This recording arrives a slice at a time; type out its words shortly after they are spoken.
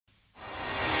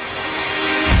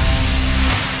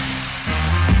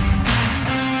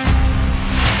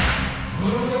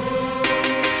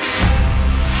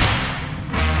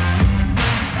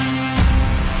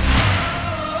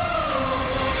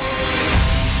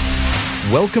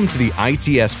Welcome to the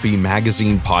ITSP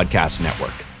Magazine Podcast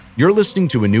Network. You're listening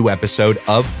to a new episode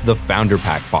of the Founder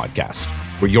Pack Podcast,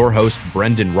 where your host,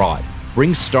 Brendon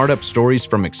brings startup stories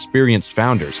from experienced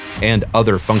founders and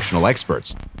other functional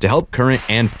experts to help current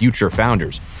and future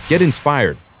founders get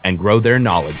inspired and grow their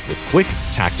knowledge with quick,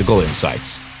 tactical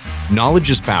insights. Knowledge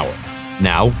is power,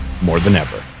 now more than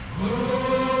ever.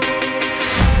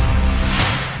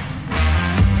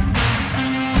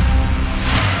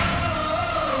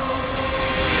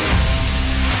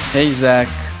 Hey, Zack.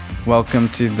 Welcome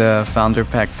to the Founder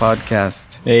Pack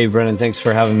Podcast. Hey, Brendon. Thanks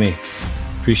for having me.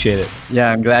 Appreciate it.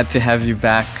 Yeah, I'm glad to have you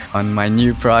back on my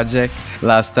new project.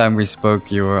 Last time we spoke,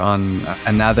 you were on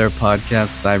another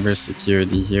podcast,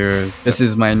 Cybersecurity Heroes. This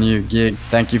is my new gig.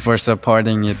 Thank you for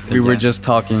supporting it. We were just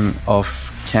talking off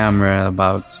camera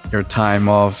about your time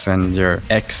off and your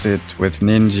exit with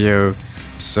Ninja.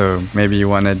 So maybe you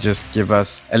want to just give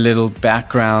us a little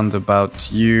background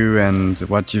about you and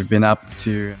what you've been up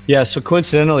to. Yeah, so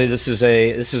coincidentally, this is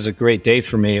a great day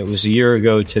for me. It was a year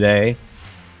ago today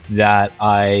that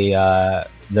I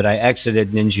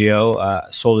exited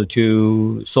Ninja,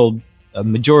 sold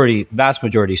a vast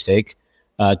majority stake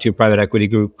to a private equity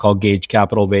group called Gage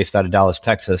Capital, based out of Dallas,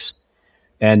 Texas.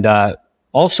 And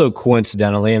also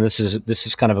coincidentally, and this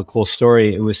is kind of a cool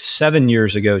story, it was 7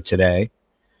 years ago today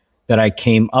that I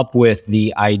came up with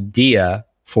the idea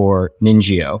for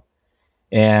Ninja.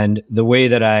 And the way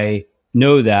that I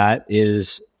know that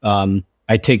is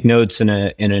I take notes in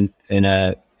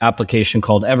a application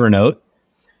called Evernote,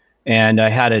 and I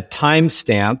had a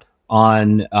timestamp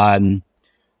on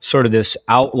sort of this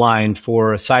outline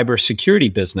for a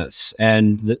cybersecurity business.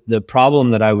 And the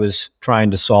problem that I was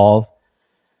trying to solve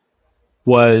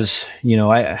was,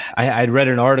 I'd read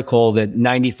an article that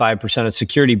 95% of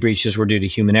security breaches were due to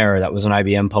human error. That was an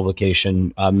IBM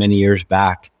publication many years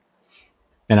back.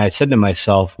 And I said to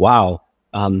myself, wow,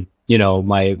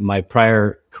 my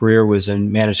prior career was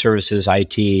in managed services,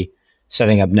 IT,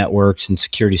 setting up networks and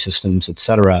security systems, et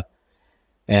cetera.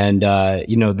 And, the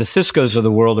Ciscos of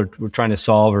the world were trying to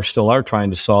solve, or still are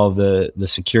trying to solve, the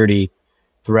security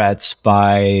threats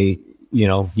by,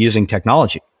 using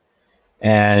technology.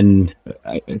 And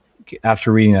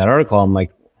after reading that article, I'm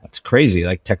like, that's crazy.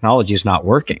 Like, technology is not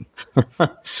working.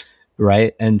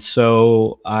 Right. And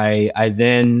so I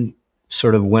then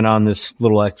sort of went on this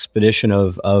little expedition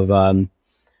of I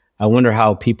wonder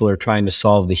how people are trying to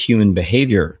solve the human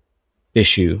behavior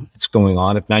issue that's going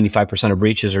on. If 95% of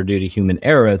breaches are due to human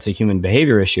error, it's a human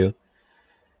behavior issue.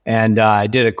 And I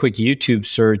did a quick YouTube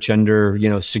search under,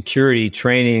 security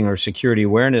training or security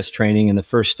awareness training. And the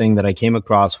first thing that I came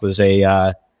across was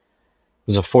a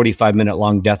 45-minute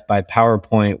long death by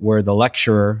PowerPoint where the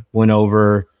lecturer went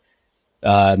over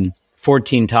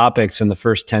 14 topics in the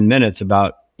first 10 minutes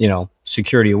about,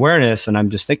 security awareness. And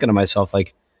I'm just thinking to myself,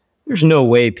 like, there's no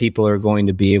way people are going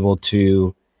to be able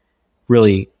to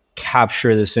really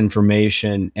capture this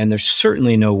information, and there's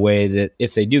certainly no way that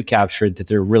if they do capture it, that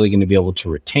they're really going to be able to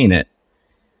retain it.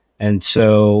 And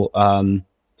so I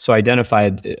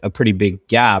identified a pretty big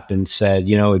gap and said,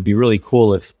 it'd be really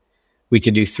cool if we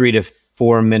could do 3 to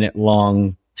 4 minute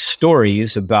long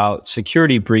stories about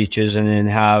security breaches, and then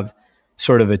have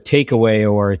sort of a takeaway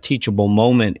or a teachable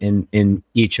moment in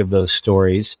each of those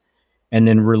stories, and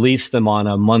then release them on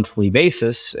a monthly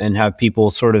basis and have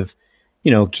people sort of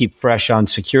keep fresh on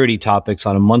security topics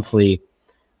on a monthly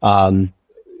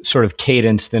sort of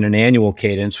cadence than an annual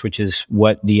cadence, which is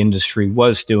what the industry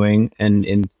was doing, and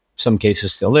in some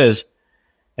cases still is.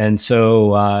 And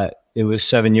so it was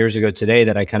 7 years ago today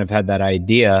that I kind of had that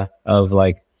idea of,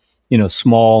 like,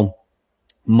 small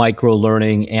micro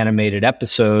learning animated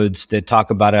episodes that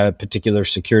talk about a particular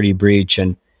security breach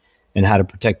and how to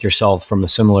protect yourself from a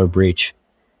similar breach.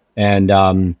 And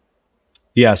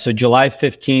so July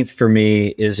 15th for me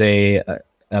is a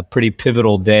pretty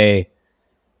pivotal day,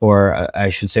 or I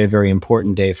should say a very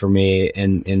important day for me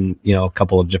in a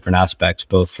couple of different aspects,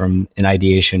 both from an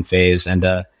ideation phase and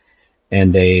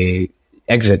a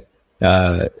exit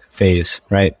phase,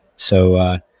 right?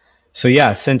 So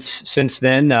since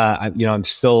then, I'm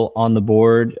still on the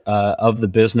board of the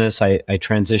business. I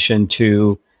transitioned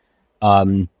to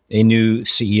a new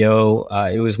CEO.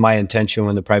 It was my intention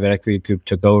when the private equity group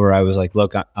took over. I was like,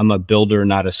 look, I'm a builder,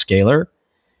 not a scaler.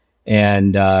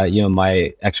 And,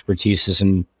 my expertise is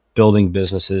in building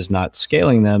businesses, not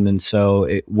scaling them. And so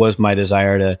it was my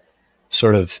desire to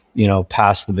sort of,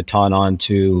 pass the baton on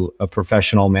to a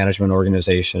professional management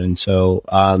organization. And so,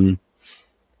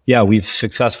 we've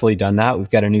successfully done that. We've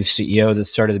got a new CEO that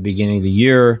started at the beginning of the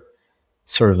year,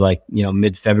 sort of like,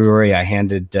 mid-February. I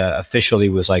handed officially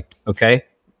was like, okay,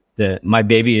 my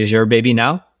baby is your baby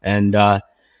now. And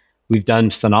we've done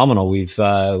phenomenal. We've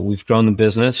grown the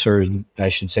business, or I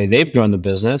should say, they've grown the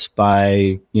business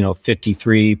by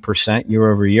 53% year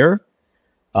over year.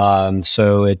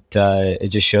 So it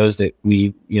just shows that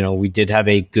we did have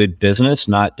a good business,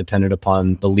 not dependent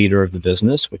upon the leader of the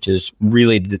business, which is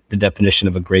really the definition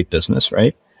of a great business,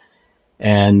 right?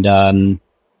 And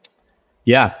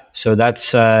so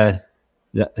that's kind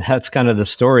of the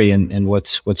story and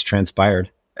what's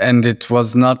transpired. And it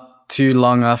was not too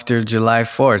long after July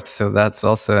 4th, so that's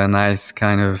also a nice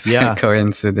kind of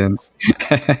coincidence.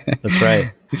 That's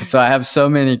right. So I have so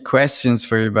many questions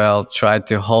for you, but I'll try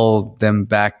to hold them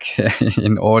back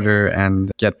in order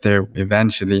and get there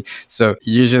eventually. So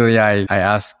usually I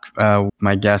ask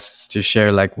my guests to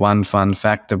share like one fun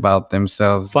fact about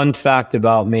themselves. Fun fact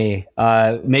about me.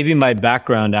 Maybe my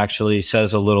background actually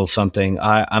says a little something.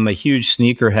 I'm a huge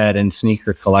sneakerhead and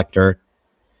sneaker collector.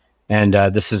 And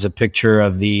this is a picture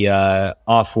of the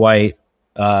Off-White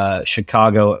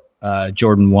Chicago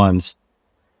Jordan 1s.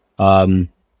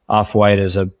 Off-White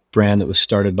is a brand that was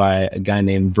started by a guy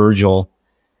named Virgil,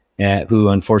 who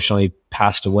unfortunately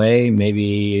passed away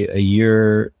maybe a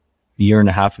year and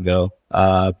a half ago.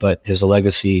 But his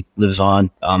legacy lives on.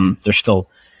 They're still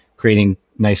creating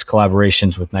nice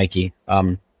collaborations with Nike.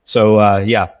 Fun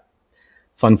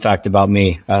fact about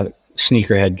me,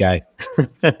 sneakerhead guy.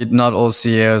 Not all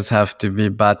CEOs have to be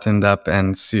buttoned up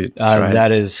and suits, right?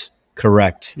 That is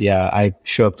correct. Yeah, I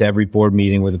show up to every board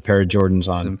meeting with a pair of Jordans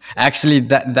on. Actually,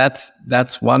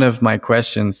 that's one of my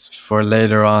questions for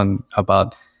later on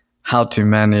about how to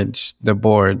manage the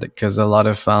board, because a lot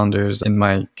of founders in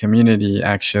my community,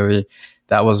 actually,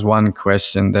 that was one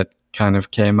question that kind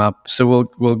of came up. So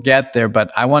we'll get there,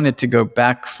 but I wanted to go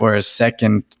back for a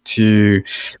second to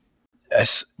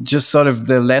just sort of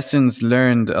the lessons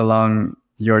learned along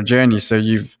your journey. So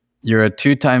you're a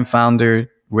 2-time founder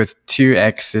with 2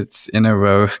 exits in a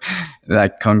row.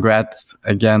 Like, congrats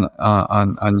again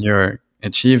on your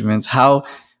achievements.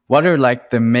 What are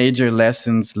like the major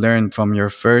lessons learned from your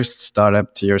first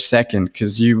startup to your second?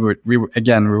 Because we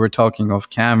were talking off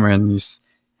camera, and you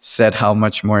said how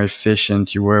much more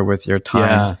efficient you were with your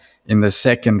time in the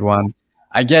second one.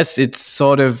 I guess it's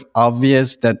sort of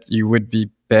obvious that you would be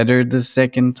better the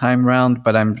second time round,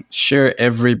 but I'm sure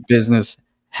every business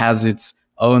has its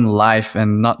own life,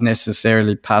 and not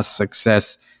necessarily past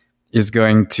success is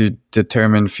going to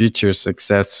determine future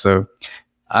success. So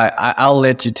I'll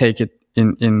let you take it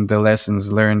in the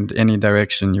lessons learned any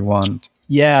direction you want.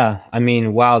 Yeah. I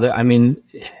mean, wow.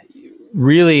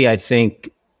 Really, I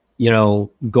think,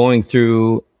 going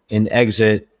through an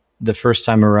exit the first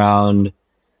time around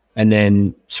and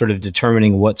then sort of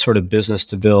determining what sort of business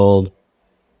to build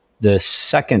the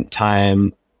second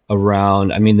time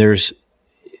around. I mean, there's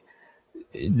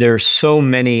so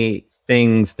many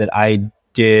things that I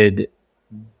did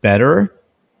better,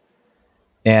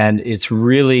 and it's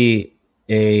really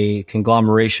a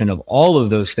conglomeration of all of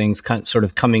those things sort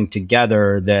of coming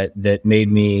together that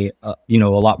made me a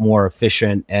lot more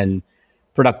efficient and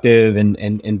productive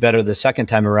and better the second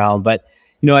time around. But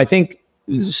I think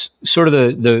sort of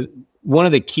the one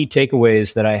of the key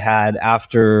takeaways that I had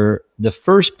after the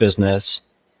first business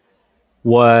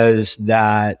was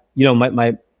that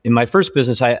in my first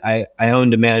business, I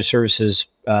owned a managed services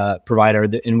provider,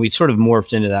 and we sort of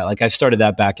morphed into that. Like, I started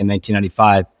that back in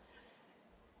 1995.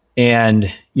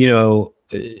 And,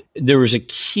 there was a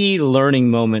key learning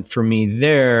moment for me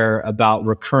there about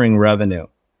recurring revenue.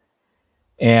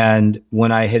 And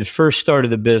when I had first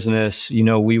started the business,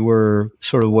 we were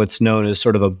sort of what's known as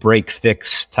sort of a break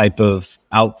fix type of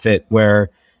outfit where,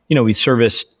 we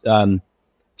serviced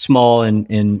small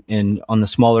and on the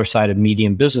smaller side of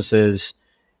medium businesses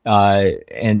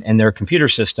and their computer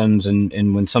systems.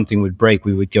 And when something would break,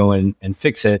 we would go in and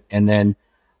fix it. And then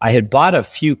I had bought a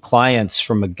few clients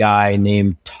from a guy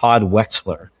named Todd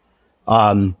Wexler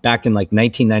back in like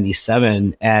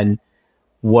 1997. And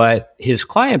what his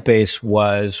client base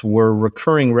were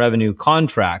recurring revenue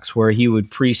contracts where he would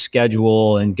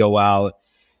pre-schedule and go out.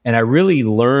 And I really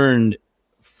learned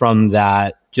from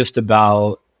that just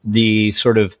about the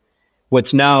sort of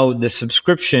what's now the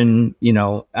subscription,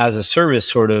 as a service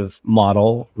sort of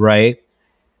model, right?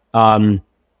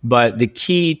 But the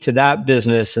key to that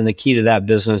business and the key to that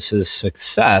business's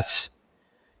success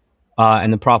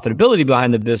and the profitability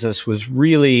behind the business was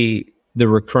really the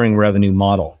recurring revenue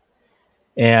model.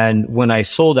 And when I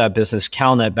sold that business,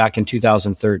 CalNet, back in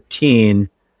 2013,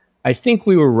 I think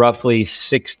we were roughly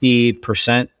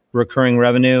 60% recurring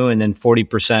revenue, and then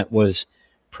 40% was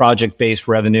project-based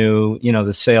revenue,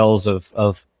 the sales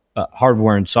of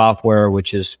hardware and software,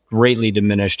 which is greatly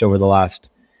diminished over the last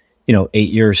 8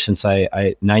 years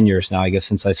 9 years now, I guess,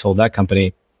 since I sold that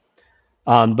company.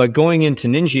 But going into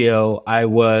Ningio, I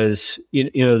was,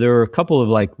 there were a couple of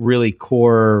like really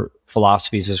core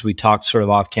philosophies as we talked sort of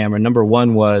off camera. Number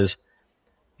one was,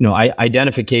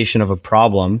 identification of a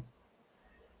problem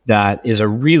that is a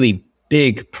really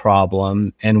big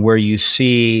problem and where you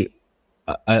see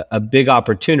a big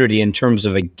opportunity in terms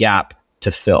of a gap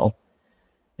to fill.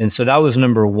 And so that was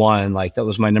number one. Like that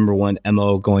was my number one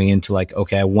MO going into like,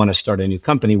 okay, I want to start a new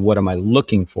company. What am I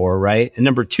looking for? Right. And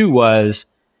number two was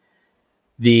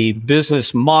the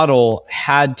business model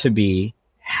had to be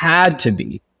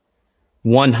 100%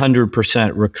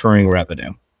 recurring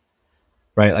revenue,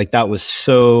 right? Like that was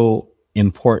so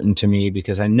important to me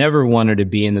because I never wanted to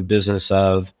be in the business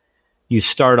of you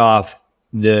start off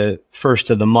the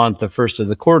first of the month, the first of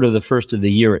the quarter, the first of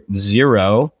the year at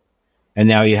zero. And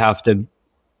now you have to,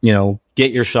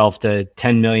 get yourself to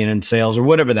 10 million in sales or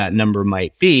whatever that number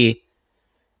might be.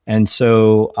 And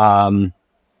so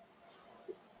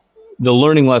the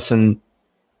learning lesson,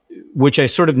 which I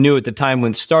sort of knew at the time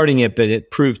when starting it, but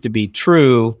it proved to be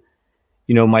true.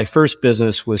 My first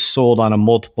business was sold on a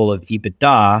multiple of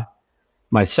EBITDA.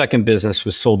 My second business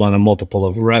was sold on a multiple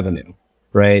of revenue,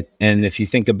 right? And if you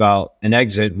think about an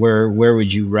exit, where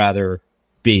would you rather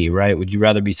be, right? Would you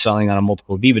rather be selling on a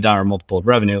multiple of EBITDA or a multiple of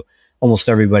revenue? Almost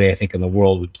everybody, I think, in the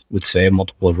world would say a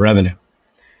multiple of revenue.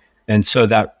 And so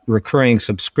that recurring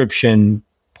subscription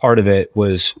part of it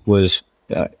was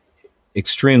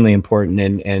extremely important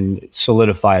and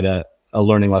solidified a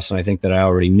learning lesson, I think, that I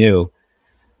already knew.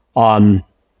 I'll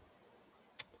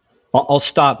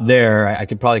stop there. I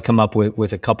could probably come up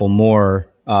with a couple more,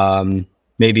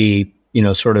 maybe,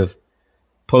 sort of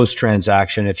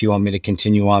post-transaction if you want me to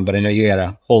continue on, but I know you got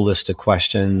a whole list of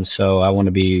questions, so I want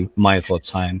to be mindful of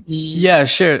time. Yeah,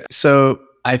 sure. So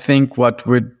I think what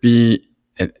would be,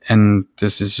 and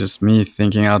this is just me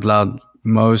thinking out loud,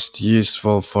 most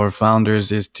useful for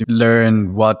founders is to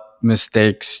learn what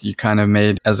mistakes you kind of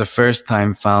made as a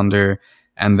first-time founder,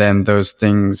 and then those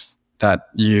things that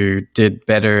you did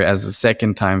better as a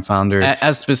second-time founder,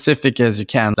 as specific as you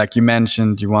can. Like you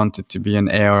mentioned, you wanted to be an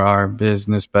ARR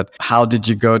business, but how did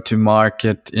you go to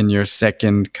market in your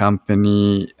second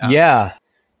company? Yeah,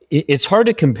 it's hard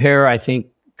to compare, I think,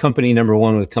 company number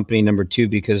one with company number two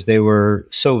because they were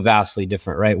so vastly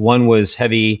different, right? One was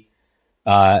heavy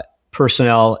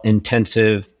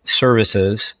personnel-intensive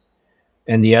services,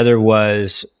 and the other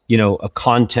was, a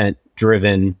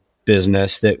content-driven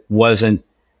business that wasn't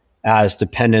as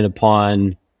dependent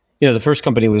upon, the first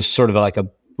company was sort of like a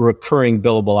recurring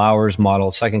billable hours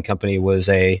model. Second company was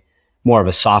more of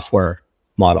a software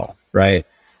model, right?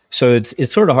 So it's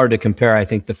sort of hard to compare. I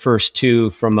think the first two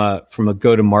from a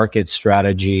go-to-market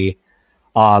strategy,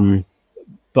 but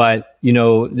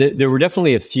there were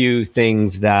definitely a few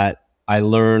things that I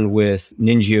learned with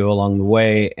Ningio along the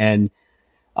way, and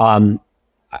I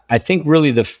think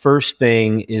really the first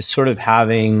thing is sort of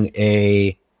having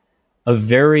a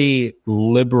very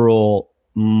liberal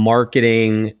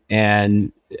marketing,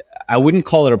 and I wouldn't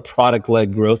call it a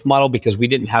product-led growth model because we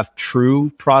didn't have true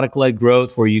product-led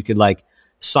growth where you could like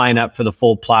sign up for the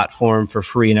full platform for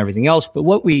free and everything else. But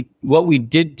what we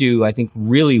did do, I think,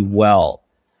 really well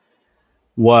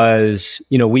was,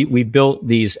 we built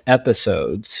these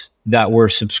episodes that were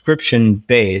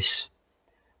subscription-based,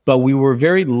 but we were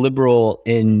very liberal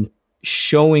in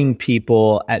showing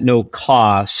people at no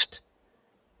cost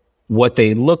what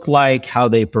they look like, how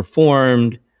they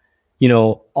performed,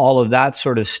 all of that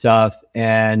sort of stuff.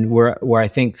 And where I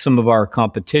think some of our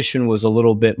competition was a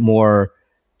little bit more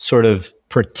sort of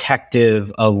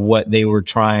protective of what they were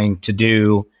trying to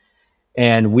do.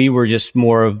 And we were just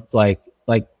more of like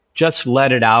just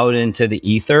let it out into the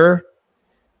ether.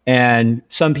 And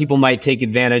some people might take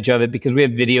advantage of it because we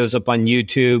have videos up on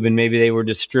YouTube and maybe they were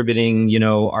distributing,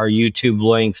 our YouTube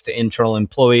links to internal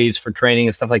employees for training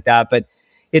and stuff like that. But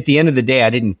at the end of the day, I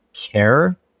didn't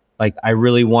care. Like I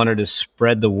really wanted to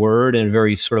spread the word in a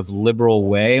very sort of liberal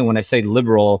way. And when I say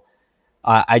liberal,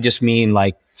 I just mean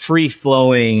like free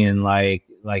flowing and like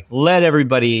let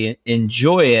everybody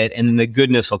enjoy it. And then the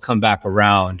goodness will come back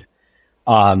around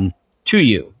to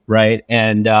you. Right.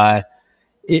 And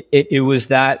it was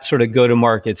that sort of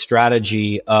go-to-market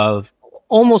strategy of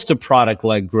almost a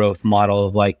product-led growth model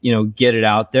of like, get it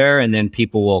out there and then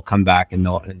people will come back and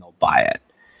they'll buy it.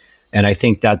 And I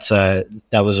think that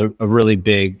was a really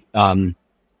big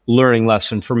learning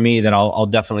lesson for me that I'll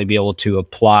definitely be able to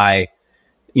apply,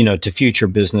 to future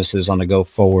businesses on a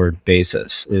go-forward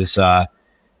basis. Is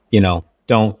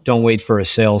don't wait for a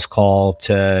sales call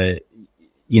to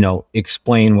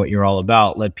explain what you're all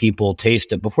about. Let people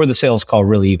taste it before the sales call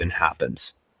really even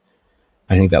happens.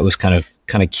 I think that was kind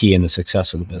of key in the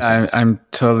success of the business. I'm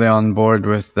totally on board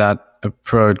with that.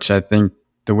 approach. I think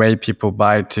the way people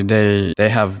buy today, they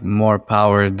have more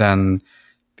power than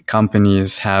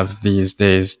companies have these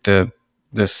days. The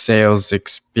sales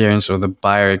experience or the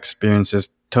buyer experience is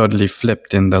totally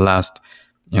flipped in the last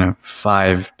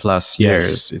 5+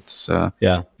 years. It's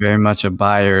very much a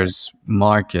buyer's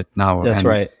market now. That's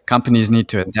right. Companies need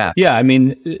to adapt. Yeah, I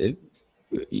mean,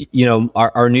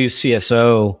 our new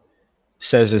CSO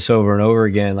says this over and over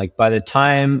again. Like, by the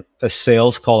time a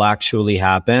sales call actually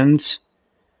happens,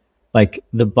 like,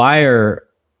 the buyer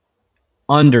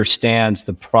understands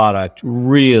the product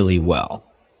really well.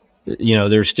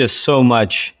 There's just so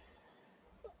much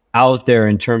out there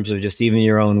in terms of just even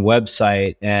your own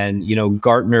website and,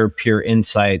 Gartner Peer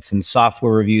Insights and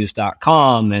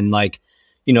softwarereviews.com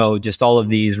and just all of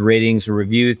these ratings and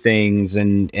review things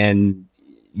and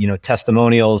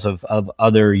testimonials of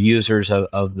other users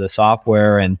of the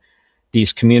software, and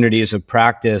these communities of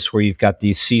practice where you've got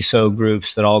these CISO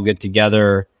groups that all get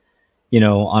together,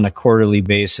 on a quarterly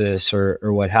basis or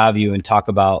what have you, and talk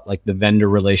about like the vendor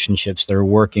relationships that are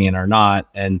working and are not.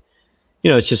 And,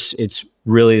 it's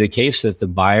really the case that the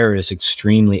buyer is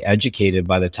extremely educated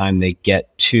by the time they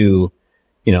get to,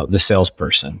 the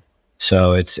salesperson.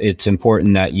 So it's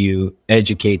important that you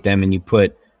educate them and you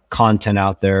put content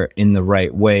out there in the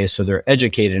right way, so they're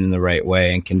educated in the right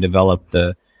way and can develop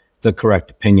the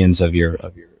correct opinions of your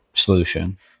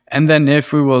solution. And then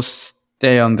if we will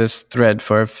stay on this thread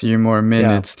for a few more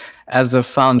minutes, as a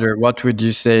founder, what would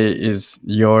you say is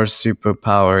your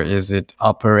superpower? Is it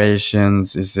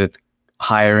operations? Is it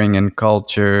hiring and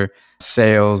culture,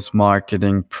 sales,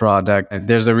 marketing, product?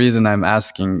 There's a reason I'm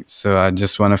asking, so I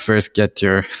just want to first get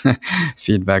your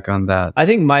feedback on that. I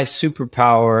think my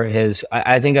superpower is,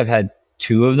 I think I've had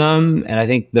two of them, and I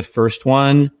think the first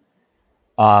one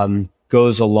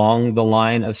goes along the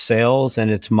line of sales, and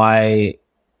it's my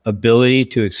ability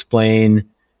to explain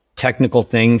technical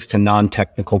things to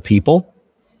non-technical people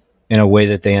in a way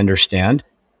that they understand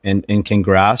and can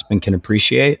grasp and can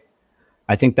appreciate.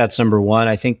 I think that's number one.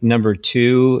 I think number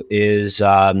two is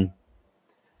my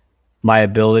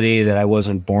ability that I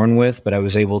wasn't born with, but I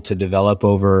was able to develop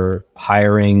over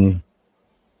hiring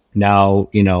now,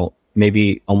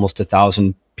 maybe almost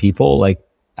 1,000 people, like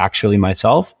actually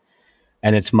myself.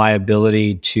 And it's my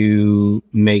ability to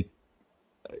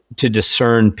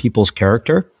discern people's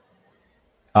character,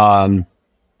 and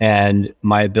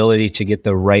my ability to get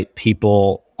the right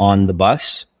people on the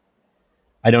bus.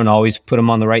 I don't always put them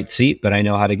on the right seat, but I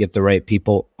know how to get the right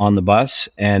people on the bus.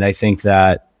 And I think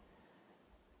that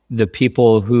the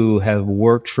people who have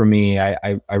worked for me,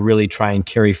 I really try and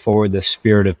carry forward the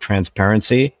spirit of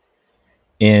transparency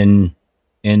in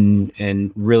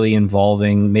really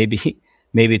involving, maybe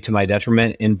to my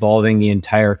detriment, involving the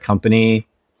entire company,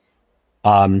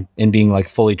 and being like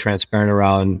fully transparent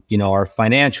around, our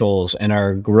financials and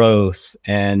our growth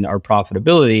and our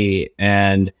profitability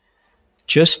and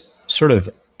just sort of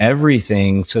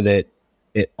everything, so that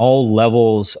at all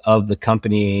levels of the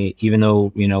company, even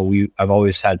though, I've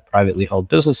always had privately held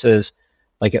businesses,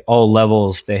 like at all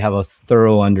levels, they have a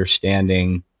thorough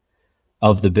understanding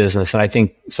of the business. And I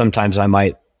think sometimes I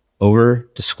might over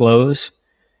disclose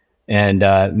and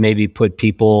maybe put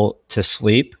people to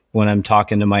sleep when I'm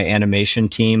talking to my animation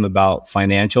team about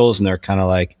financials, and they're kind of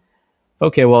like,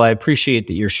 okay, well, I appreciate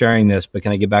that you're sharing this, but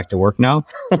can I get back to work now?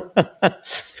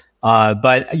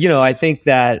 But, I think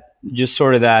that just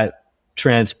sort of that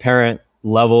transparent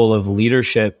level of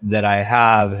leadership that I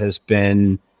have has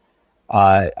been,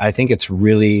 I think it's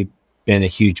really been a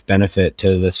huge benefit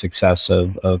to the success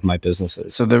of my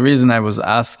businesses. So the reason I was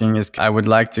asking is I would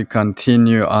like to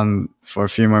continue on for a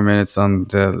few more minutes on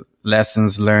the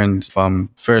lessons learned from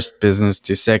first business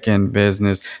to second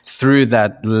business through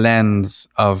that lens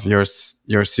of your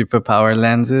superpower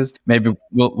lenses. Maybe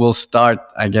we'll start,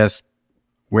 I guess,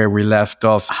 where we left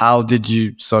off. How did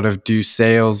you sort of do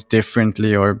sales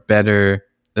differently or better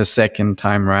the second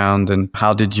time around? And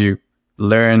how did you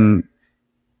learn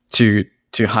to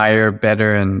hire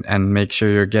better and make sure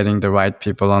you're getting the right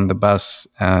people on the bus,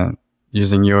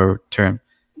 using your term?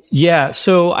 Yeah.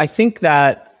 So I think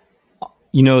that,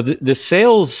 the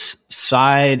sales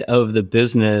side of the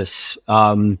business,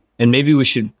 and maybe we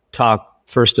should talk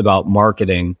first about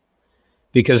marketing,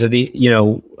 because of the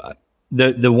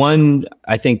one,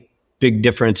 I think, big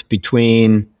difference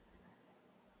between,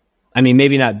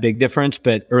 maybe not big difference,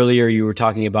 but earlier you were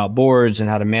talking about boards and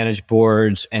how to manage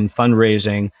boards and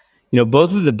fundraising.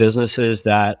 Both of the businesses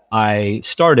that I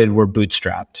started were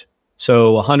bootstrapped.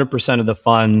 So 100% of the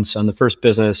funds on the first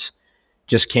business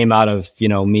just came out of,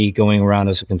 me going around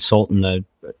as a consultant, a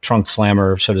trunk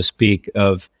slammer, so to speak,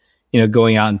 of,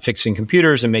 going out and fixing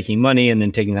computers and making money, and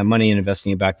then taking that money and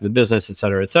investing it back to the business, et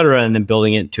cetera, and then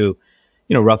building it to,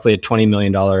 roughly a $20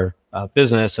 million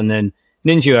business. And then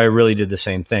Ninja, I really did the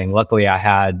same thing. Luckily, I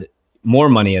had more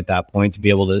money at that point to be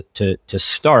able to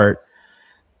start.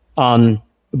 So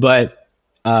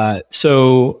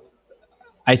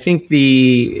I think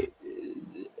the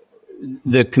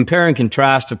compare and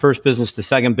contrast of first business to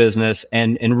second business,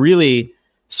 and really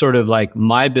sort of like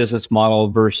my business model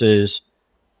versus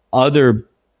other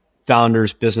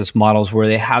founders' business models, where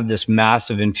they have this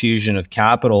massive infusion of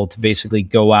capital to basically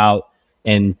go out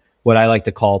and what I like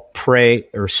to call spray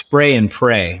and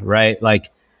pray, right?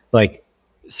 Like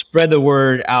spread the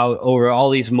word out over all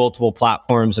these multiple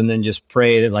platforms, and then just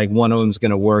pray that like one of them is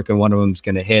going to work and one of them is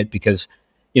going to hit, because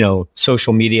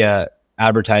social media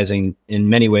advertising in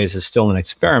many ways is still an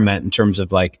experiment in terms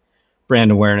of like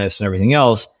brand awareness and everything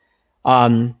else.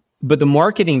 But the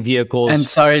marketing vehicles. And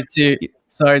sorry to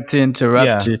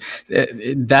interrupt you.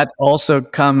 That also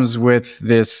comes with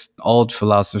this old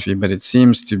philosophy, but it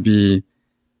seems to be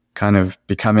kind of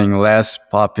becoming less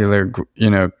popular.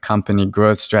 Company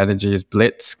growth strategies,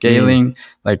 blitz scaling,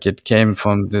 like it came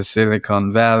from the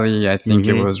Silicon Valley. I think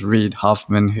it was Reid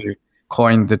Hoffman who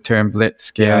coined the term blitz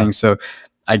scaling. Yeah. So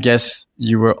I guess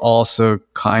you were also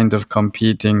kind of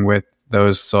competing with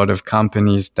those sort of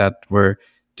companies that were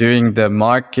doing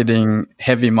the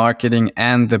heavy marketing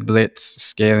and the blitz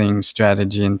scaling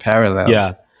strategy in parallel.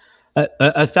 Yeah,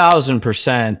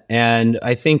 1,000%. And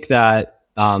I think that,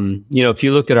 if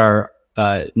you look at our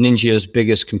Ninja's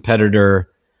biggest competitor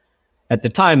at the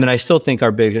time, and I still think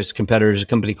our biggest competitor is a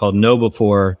company called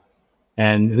KnowBe4,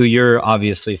 and who you're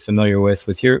obviously familiar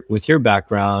with your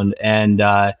background. And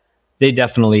they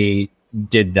definitely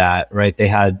did that, right? They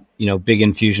had, big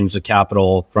infusions of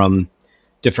capital from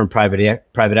different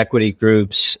private equity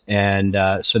groups. And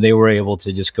so they were able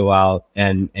to just go out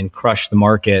and crush the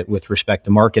market with respect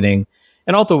to marketing,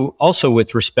 and also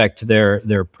with respect to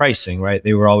their pricing, right?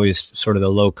 They were always sort of the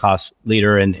low cost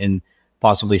leader, and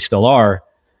possibly still are.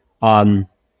 And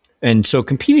so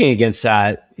competing against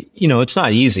that, it's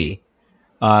not easy.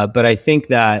 But I think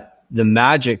that the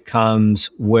magic comes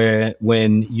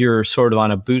when you're sort of on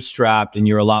a bootstrapped and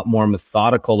you're a lot more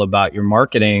methodical about your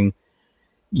marketing.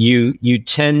 You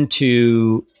tend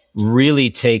to really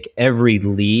take every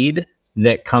lead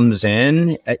that comes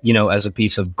in, as a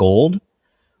piece of gold.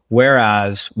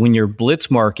 Whereas when you're blitz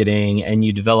marketing and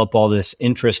you develop all this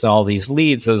interest in all these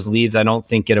leads, those leads I don't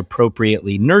think get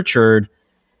appropriately nurtured,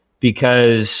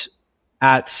 because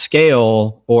at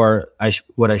scale, or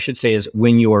what I should say is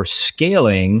when you're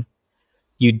scaling,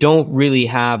 you don't really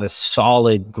have a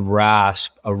solid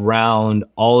grasp around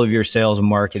all of your sales and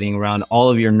marketing, around all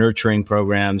of your nurturing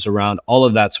programs, around all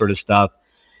of that sort of stuff,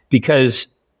 because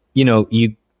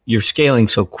you're scaling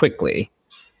so quickly,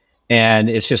 and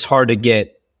it's just hard to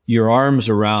get your arms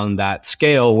around that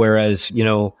scale. Whereas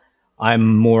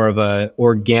I'm more of a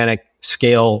organic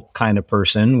scale kind of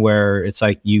person, where it's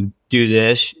like, you do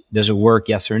this, does it work?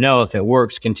 Yes or no. If it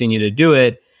works, continue to do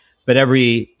it. But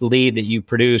every lead that you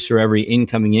produce, or every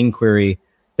incoming inquiry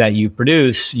that you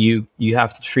produce, you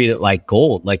have to treat it like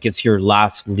gold, like it's your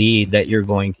last lead that you're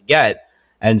going to get.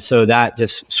 And so that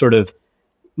just sort of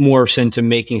morphs into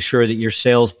making sure that your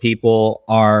salespeople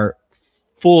are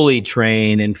fully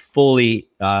trained and fully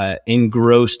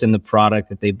engrossed in the product,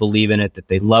 that they believe in it, that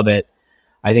they love it.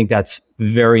 I think that's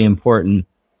very important.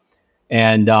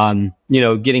 And,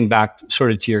 getting back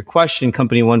sort of to your question,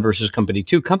 company one versus company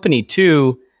two. Company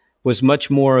two was much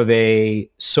more of a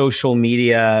social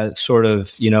media sort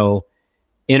of,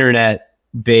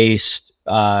 internet-based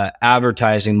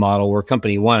advertising model, where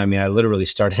company one, I literally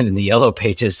started in the yellow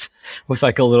pages with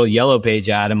like a little yellow page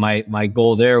ad. And my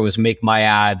goal there was make my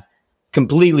ad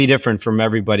completely different from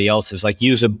everybody else's, like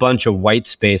use a bunch of white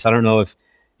space. I don't know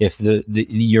if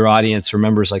your audience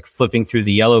remembers like flipping through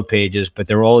the yellow pages, but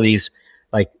there were all these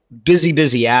like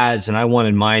busy ads, and I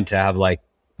wanted mine to have like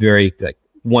very like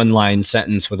one line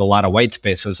sentence with a lot of white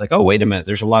space. So it's like, oh, wait a minute,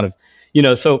 there's a lot of,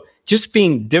 so just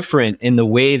being different in the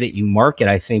way that you market,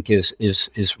 I think is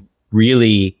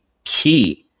really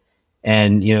key.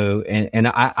 And, and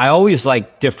I always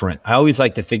like different. I always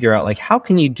like to figure out like, how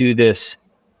can you do this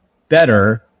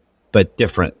better, but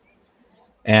different?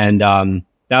 And,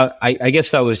 I guess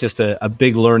that was just a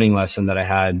big learning lesson that I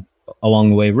had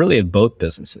along the way, really, of both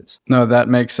businesses. No, that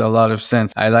makes a lot of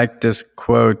sense. I like this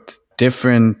quote: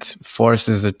 different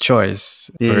forces a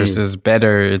choice versus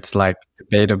better, it's like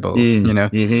debatable.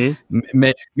 Maybe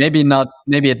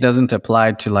it doesn't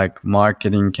apply to like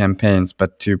marketing campaigns,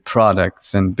 but to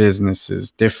products and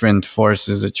businesses. Different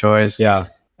forces a choice. Yeah.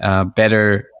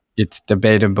 Better, it's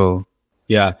debatable.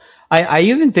 Yeah. I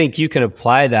even think you can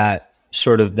apply that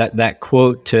sort of that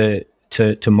quote to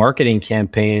marketing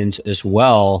campaigns as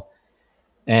well.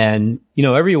 And,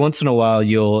 every once in a while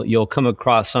you'll come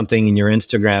across something in your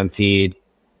Instagram feed,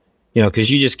 cause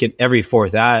you just get every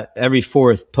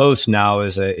fourth post now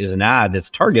is an ad that's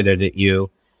targeted at you.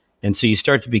 And so you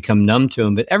start to become numb to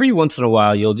them, but every once in a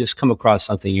while you'll just come across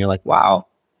something. You're like, wow,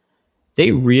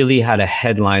 they really had a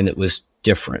headline that was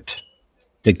different,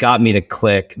 that got me to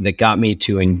click, that got me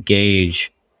to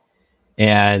engage.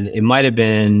 And it might have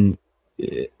been,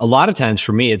 a lot of times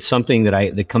for me, it's something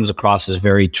that comes across as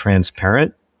very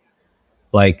transparent.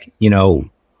 Like,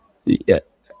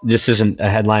 this isn't a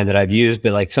headline that I've used,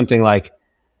 but like something like,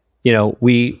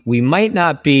 we might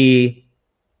not be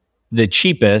the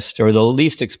cheapest or the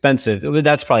least expensive.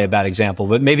 That's probably a bad example,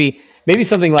 but maybe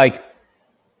something like,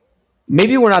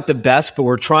 maybe we're not the best, but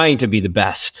we're trying to be the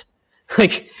best.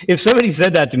 Like if somebody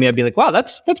said that to me, I'd be like, wow,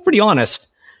 that's pretty honest.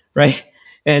 Right.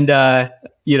 And,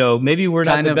 maybe we're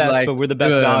not the best, like, but we're the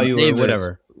best value or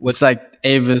whatever. It's like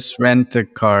Avis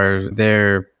Rent-A-Car.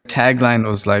 Their tagline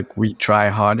was like, we try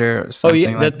harder or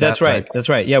something. Oh, yeah, that's right. That's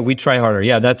right. Yeah, we try harder.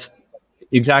 Yeah, that's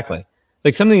exactly.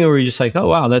 Like something where you're just like, oh,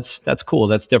 wow, that's cool.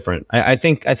 That's different. I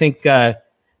think at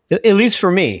least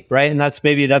for me, right? And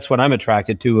that's what I'm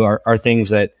attracted to are things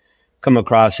that come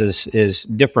across as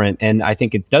different. And I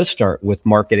think it does start with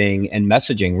marketing and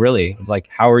messaging, really. Like,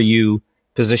 how are you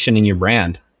positioning your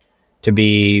brand to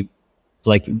be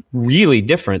like really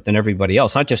different than everybody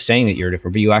else? Not just saying that you're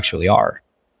different, but you actually are,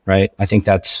 right? I think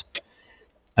I'll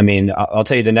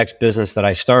tell you, the next business that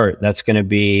I start, that's going to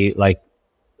be like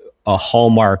a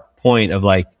hallmark point of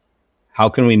like, how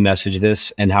can we message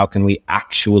this and how can we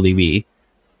actually be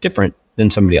different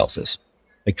than somebody else's?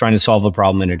 Like trying to solve a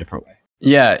problem in a different way.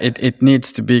 Yeah, it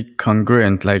needs to be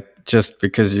congruent. Like just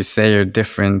because you say you're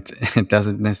different, it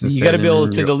doesn't necessarily. You got to be able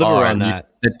to deliver on that.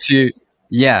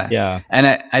 Yeah.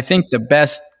 And I think the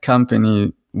best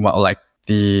company, like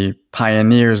the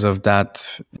pioneers of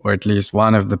that, or at least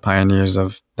one of the pioneers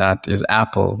of that, is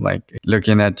Apple. Like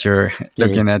looking at your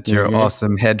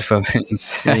awesome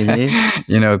headphones,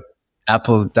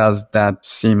 Apple does that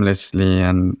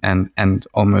seamlessly and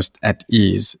almost at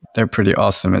ease. They're pretty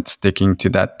awesome at sticking to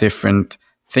that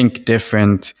think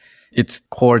different. It's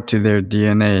core to their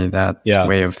DNA, that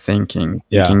way of thinking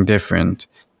different.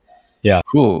 Yeah.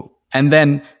 Cool. And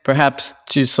then perhaps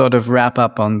to sort of wrap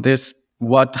up on this,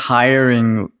 what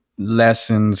hiring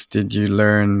lessons did you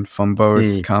learn from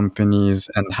both companies,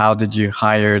 and how did you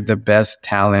hire the best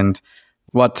talent?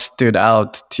 What stood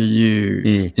out to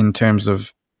you in terms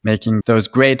of making those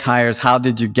great hires? How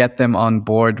did you get them on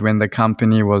board when the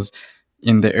company was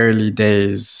in the early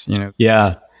days?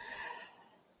 Yeah.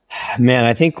 Man,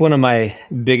 I think one of my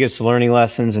biggest learning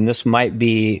lessons, and this might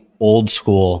be old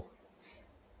school,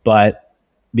 but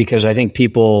because I think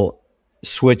people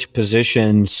switch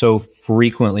positions so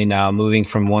frequently now, moving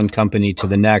from one company to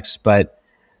the next, but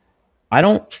I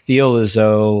don't feel as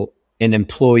though an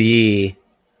employee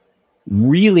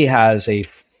really has a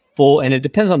full, and it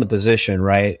depends on the position,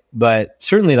 right? But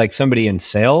certainly like somebody in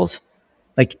sales,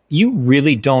 like you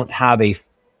really don't have a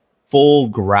full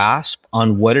grasp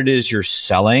on what it is you're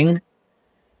selling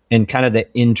and kind of the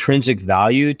intrinsic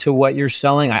value to what you're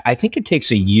selling. I think it takes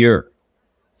a year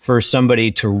for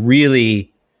somebody to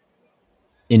really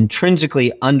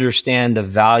intrinsically understand the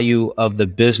value of the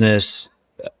business,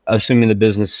 assuming the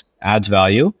business adds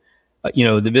value,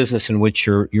 the business in which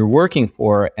you're working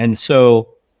for. And so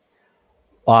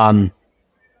I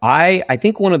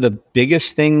think one of the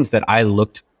biggest things that I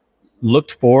looked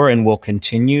for and will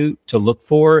continue to look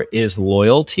for is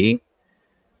loyalty.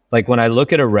 Like when I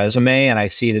look at a resume and I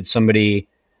see that somebody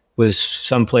was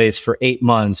someplace for 8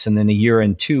 months and then a year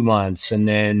and 2 months and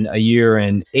then a year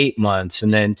and 8 months.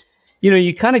 And then,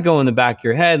 you kind of go in the back of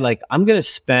your head, like, I'm going to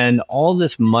spend all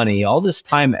this money, all this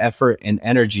time, effort, and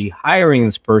energy hiring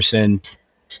this person.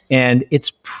 And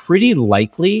it's pretty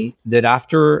likely that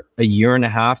after a year and a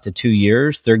half to 2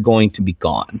 years, they're going to be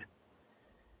gone.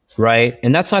 Right.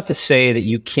 And that's not to say that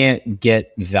you can't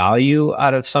get value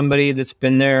out of somebody that's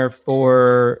been there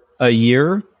for a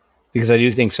year, because I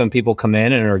do think some people come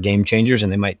in and are game changers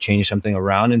and they might change something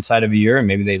around inside of a year and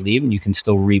maybe they leave and you can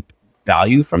still reap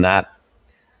value from that.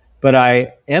 But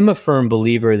I am a firm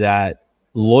believer that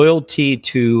loyalty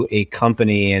to a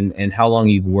company and how long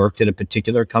you've worked at a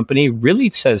particular company really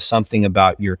says something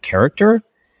about your character.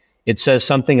 It says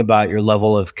something about your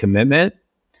level of commitment.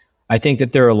 I think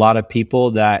that there are a lot of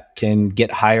people that can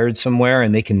get hired somewhere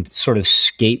and they can sort of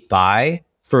skate by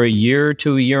for a year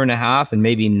to a year and a half and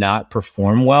maybe not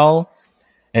perform well.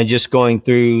 And just going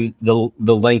through the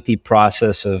lengthy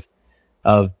process of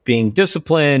of being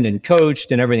disciplined and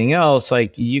coached and everything else,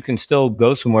 like you can still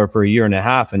go somewhere for a year and a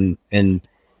half and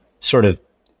sort of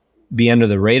be under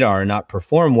the radar and not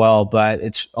perform well. But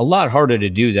it's a lot harder to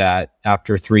do that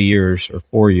after 3 years or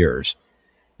 4 years.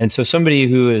 And so somebody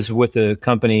who is with the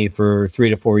company for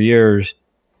 3 to 4 years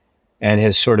and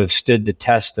has sort of stood the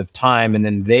test of time, and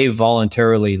then they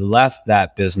voluntarily left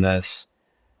that business,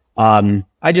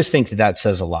 I just think that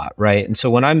says a lot, right? And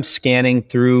so when I'm scanning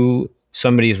through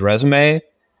somebody's resume,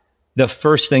 the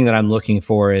first thing that I'm looking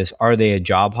for is, are they a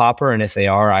job hopper? And if they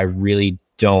are, I really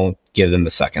don't give them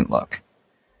a second look.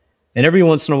 And every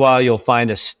once in a while, you'll find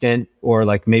a stint or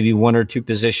like maybe 1 or 2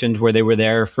 positions where they were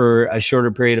there for a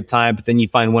shorter period of time, but then you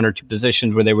find 1 or 2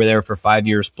 positions where they were there for 5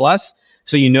 years plus.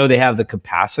 So you know they have the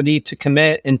capacity to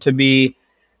commit and to be,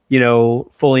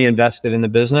 fully invested in the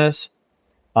business.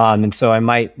 And so I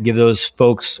might give those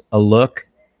folks a look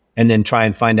and then try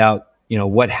and find out,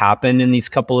 what happened in these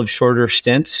couple of shorter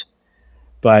stints.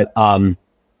 But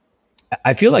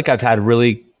I feel like I've had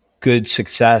really good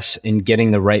success in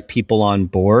getting the right people on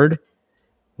board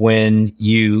when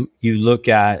you look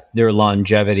at their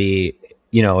longevity,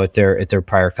 at their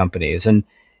prior companies. And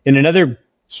another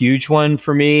huge one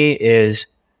for me is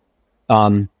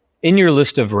in your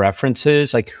list of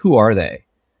references, like who are they?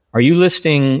 Are you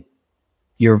listing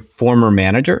your former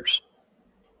managers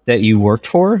that you worked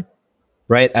for,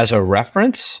 right, as a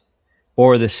reference,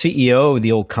 or the CEO of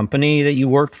the old company that you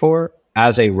worked for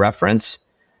as a reference?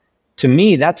 To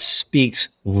me, that speaks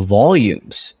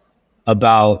volumes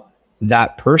about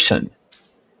that person,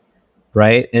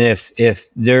 right? And if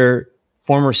their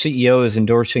former CEO is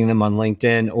endorsing them on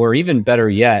LinkedIn, or even better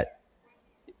yet,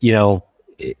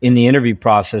 in the interview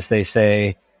process, they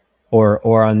say,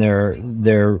 or on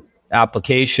their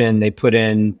application, they put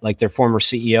in like their former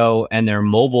CEO and the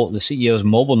CEO's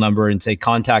mobile number and say,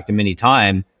 contact him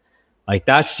anytime. Like,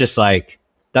 that's just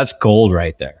that's gold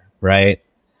right there. Right.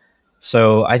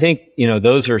 So I think,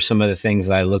 those are some of the things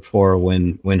I look for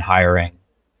when hiring,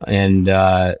 and,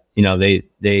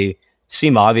 they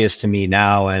seem obvious to me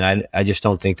now, and I just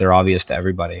don't think they're obvious to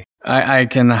everybody. I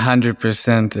can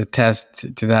 100%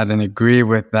 attest to that and agree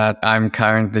with that. I'm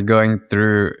currently going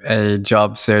through a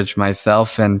job search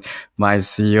myself, and my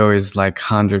CEO is like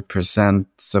 100%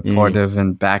 supportive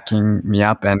and backing me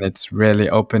up. And it's really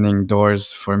opening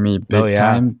doors for me big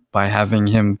time by having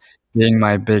him being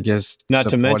my biggest Not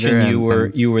to mention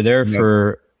you were there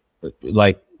for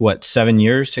like what, 7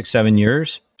 years, 7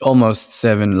 years? Almost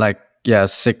 7,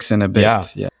 6 and a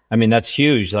bit. Yeah. I mean, that's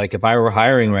huge. Like if I were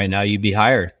hiring right now, you'd be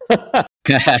hired.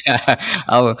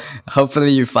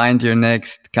 Hopefully you find your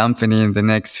next company in the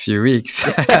next few weeks.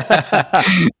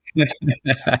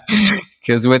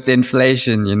 Because with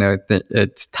inflation,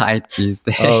 it's tight these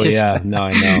days. Oh yeah, no,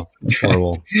 I know. It's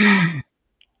horrible.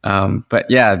 But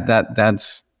yeah,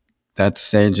 that's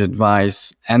sage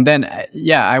advice. And then,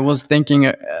 I was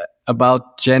thinking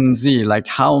about Gen Z. Like,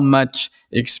 how much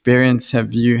experience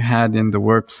have you had in the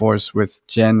workforce with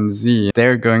Gen Z?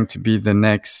 They're going to be the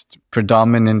next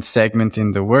predominant segment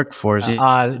in the workforce.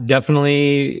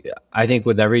 Definitely, I think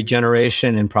with every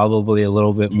generation, and probably a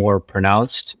little bit more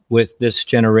pronounced with this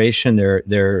generation,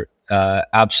 they're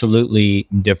absolutely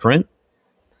different.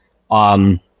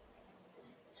 I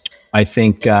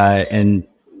think, and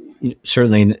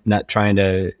certainly not trying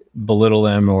to belittle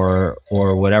them or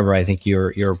whatever. I think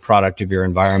you're a product of your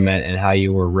environment and how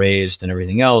you were raised and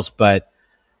everything else. But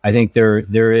I think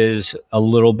there is a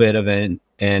little bit of an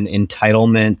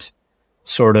entitlement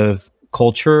sort of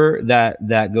culture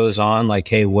that goes on. Like,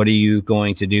 hey, what are you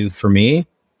going to do for me?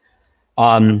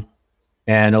 And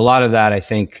a lot of that, I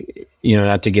think,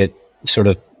 not to get sort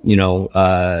of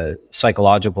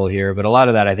psychological here, but a lot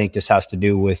of that I think just has to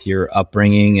do with your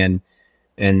upbringing and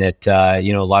that,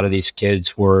 a lot of these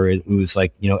kids it was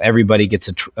like, everybody gets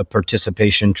a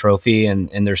participation trophy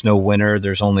and there's no winner.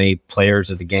 There's only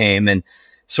players of the game, and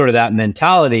sort of that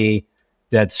mentality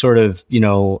that sort of,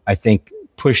 I think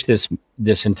pushed this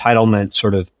entitlement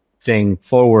sort of thing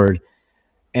forward.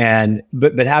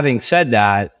 But having said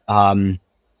that,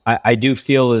 I do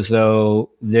feel as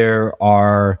though there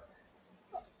are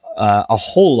a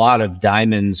whole lot of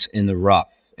diamonds in the rough,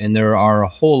 and there are a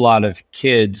whole lot of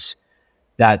kids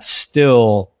that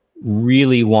still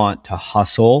really want to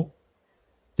hustle.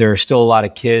 There are still a lot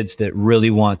of kids that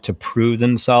really want to prove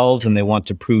themselves, and they want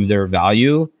to prove their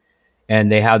value.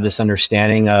 And they have this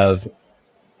understanding of,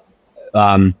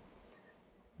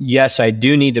 yes, I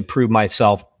do need to prove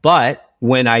myself, but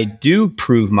when I do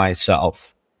prove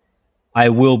myself, I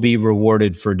will be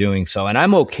rewarded for doing so. And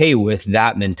I'm okay with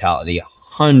that mentality,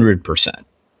 100%.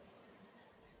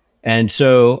 And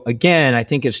so, again, I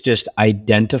think it's just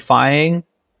identifying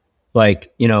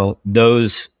like,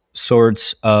 those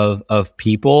sorts of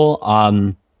people.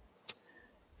 I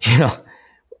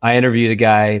interviewed a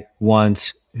guy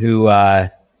once who,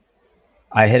 I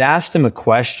had asked him a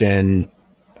question,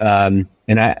 and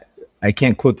I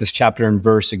can't quote this chapter and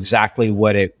verse exactly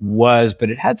what it was, but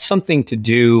it had something to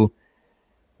do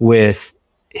with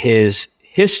his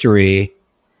history.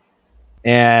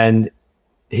 And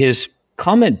his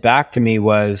comment back to me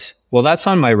was, well, that's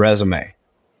on my resume.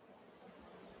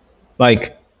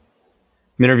 Like,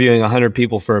 I'm interviewing 100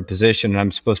 people for a position and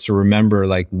I'm supposed to remember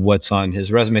like what's on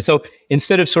his resume. So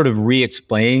instead of sort of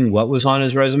re-explaining what was on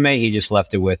his resume, he just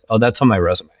left it with, oh, that's on my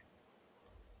resume.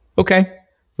 Okay.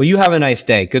 Well, you have a nice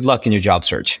day. Good luck in your job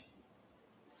search.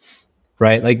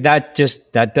 Right? Like that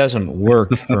doesn't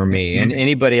work for me. And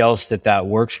anybody else that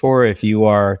works for, if you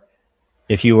are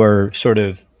sort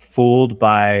of fooled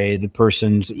by the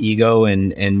person's ego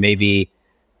and maybe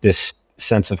this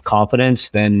sense of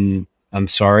confidence, then I'm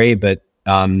sorry, but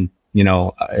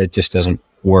it just doesn't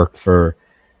work for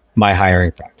my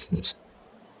hiring practices.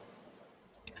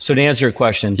 So to answer your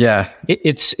question, Yeah.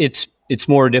 It's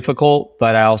more difficult,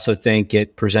 but I also think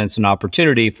it presents an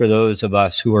opportunity for those of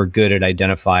us who are good at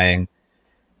identifying,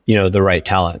 the right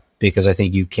talent, because I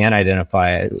think you can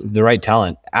identify the right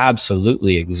talent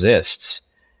absolutely exists,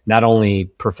 not only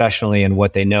professionally in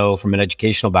what they know from an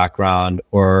educational background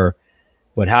or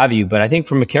what have you, but I think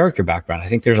from a character background. I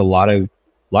think there's a lot of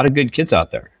good kids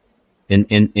out there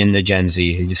in the Gen Z.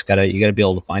 You gotta be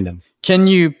able to find them. Can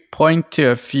you point to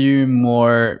a few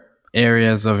more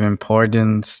areas of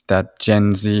importance that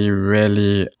Gen Z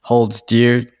really holds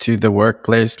dear to the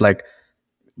workplace? Like,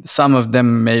 some of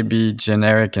them may be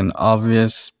generic and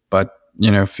obvious, but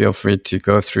feel free to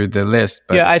go through the list.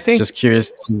 But yeah, I think just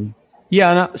curious to.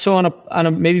 Yeah, so on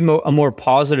a maybe a more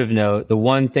positive note, the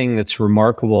one thing that's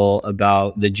remarkable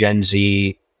about the Gen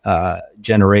Z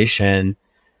generation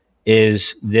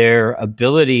is their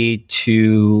ability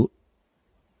to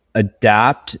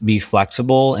adapt, be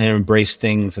flexible, and embrace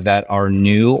things that are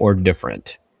new or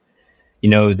different.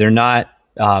 They're not,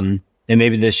 and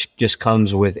maybe this just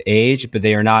comes with age, but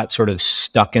they are not sort of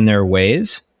stuck in their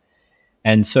ways.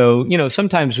 And so,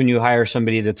 sometimes when you hire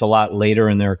somebody that's a lot later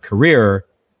in their career,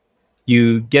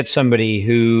 you get somebody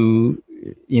who,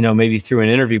 maybe through an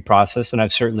interview process, and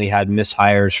I've certainly had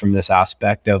mishires from this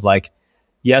aspect of like,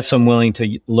 yes, I'm willing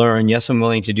to learn. Yes, I'm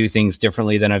willing to do things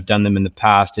differently than I've done them in the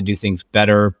past, to do things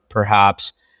better,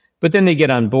 perhaps. But then they get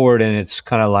on board and it's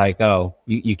kind of like, oh,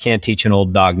 you can't teach an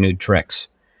old dog new tricks,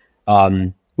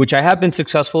 which I have been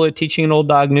successful at teaching an old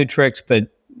dog new tricks, but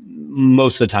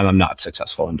most of the time I'm not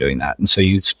successful in doing that. And so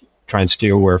you try and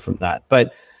steer away from that.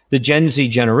 But the Gen Z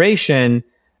generation,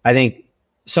 I think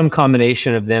some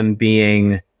combination of them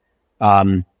being,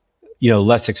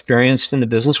 less experienced in the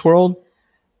business world,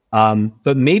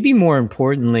 but maybe more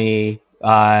importantly,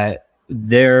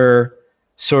 their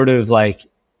sort of like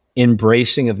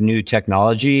embracing of new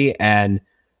technology and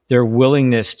their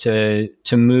willingness to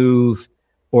move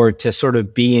or to sort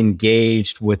of be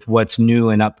engaged with what's new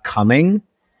and upcoming,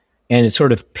 and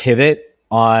sort of pivot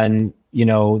on,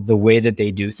 the way that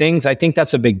they do things. I think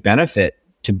that's a big benefit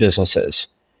to businesses,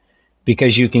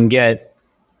 because you can get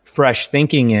fresh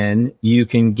thinking in, you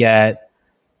can get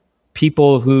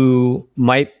people who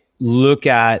might look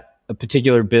at a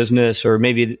particular business or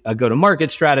maybe a go-to-market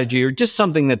strategy or just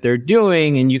something that they're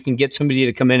doing, and you can get somebody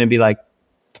to come in and be like,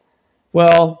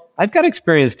 well, I've got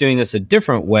experience doing this a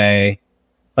different way.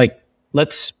 Like,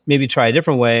 let's maybe try a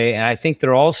different way. And I think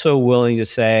they're also willing to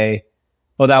say,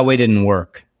 oh, that way didn't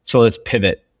work, so let's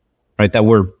pivot, right? That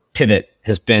word pivot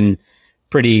has been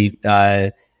pretty,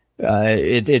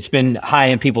 it's been high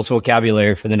in people's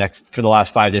vocabulary for the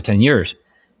last 5 to 10 years.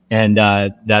 And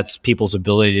that's people's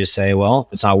ability to say, well,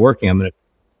 if it's not working, I'm going to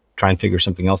try and figure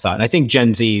something else out. And I think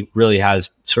Gen Z really has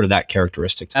sort of that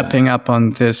characteristic. Wrapping up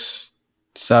on this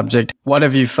subject, what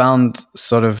have you found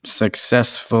sort of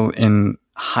successful in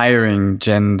hiring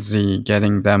Gen Z,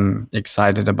 getting them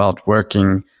excited about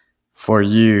working for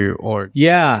you? Or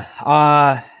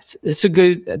that's a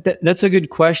good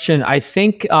question. I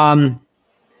think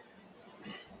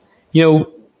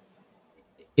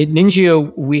at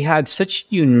Ningio, we had such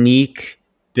unique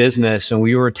business and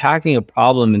we were attacking a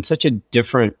problem in such a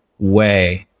different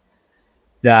way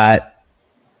that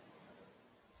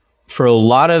for a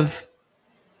lot of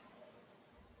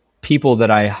people that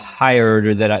I hired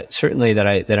or that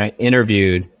I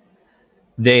interviewed,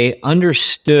 they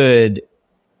understood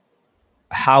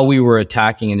how we were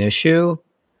attacking an issue,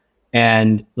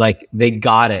 and like they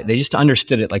got it. They just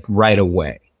understood it like right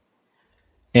away.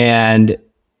 And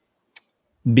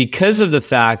because of the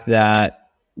fact that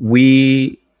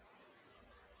we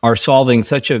are solving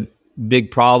such a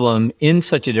big problem in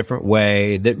such a different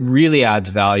way that really adds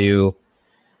value.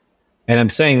 And I'm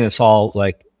saying this all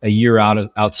like a year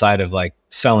outside of like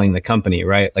selling the company,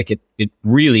 right? Like it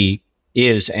really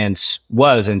is and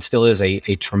was and still is a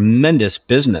tremendous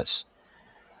business,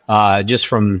 just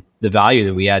from the value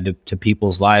that we add to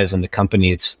people's lives and the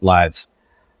company's lives.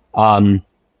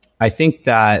 I think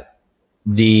that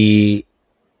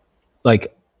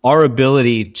our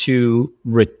ability to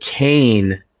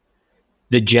retain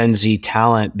the Gen Z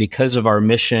talent because of our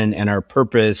mission and our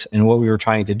purpose and what we were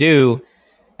trying to do,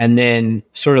 and then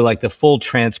sort of like the full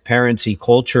transparency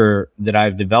culture that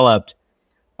I've developed,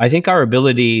 I think our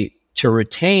ability to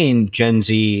retain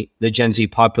the Gen Z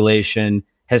population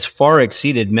has far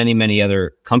exceeded many, many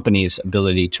other companies'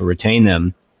 ability to retain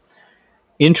them.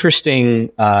 Interesting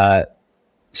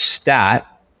stat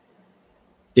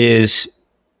is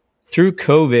through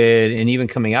COVID and even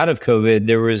coming out of COVID,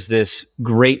 there was this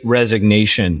great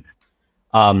resignation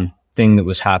thing that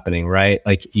was happening, right?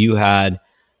 Like you had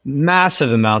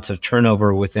massive amounts of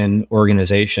turnover within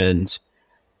organizations.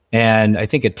 And I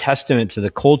think a testament to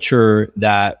the culture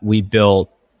that we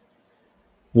built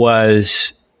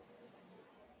was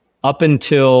up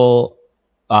until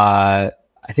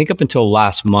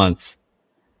last month.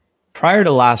 Prior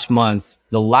to last month,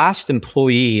 the last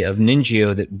employee of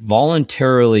Ningio that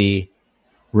voluntarily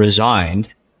resigned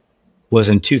was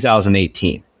in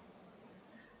 2018.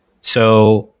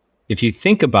 So if you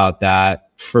think about that,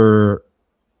 for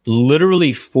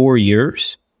literally 4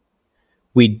 years,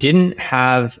 we didn't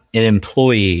have an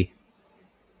employee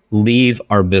leave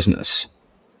our business.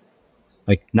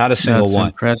 Like not a single That's one.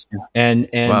 impressive. And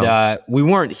Wow. we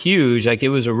weren't huge. Like it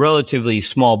was a relatively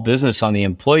small business on the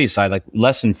employee side, like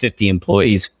less than 50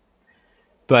 employees.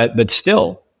 But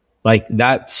still, like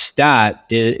that stat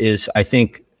is I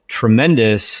think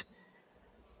tremendous.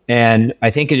 And I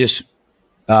think it just,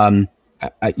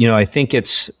 I think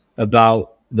it's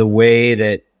about the way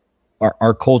that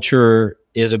our culture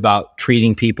is about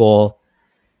treating people,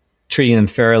 treating them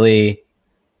fairly,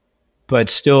 but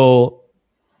still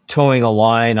towing a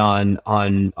line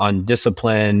on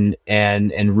discipline,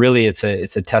 and really it's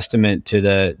a testament to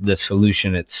the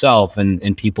solution itself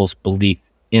and people's belief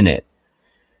in it.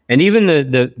 And even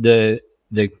the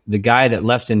guy that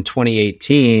left in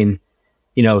 2018,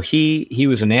 he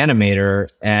was an animator,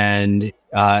 and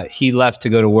he left to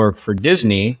go to work for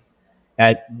Disney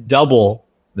at double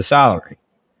the salary.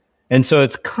 And so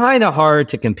it's kind of hard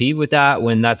to compete with that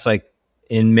when that's like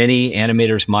in many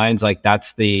animators' minds, like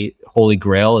that's the holy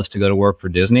grail, is to go to work for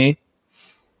Disney.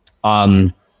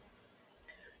 And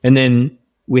then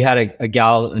we had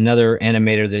another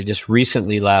animator that just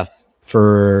recently left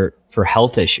for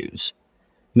health issues,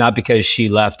 not because she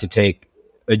left to take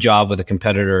a job with a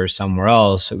competitor somewhere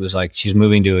else. It was like she's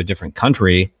moving to a different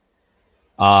country,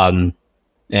 and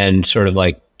sort of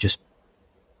like just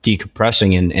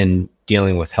decompressing and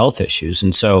dealing with health issues.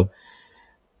 And so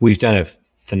we've done a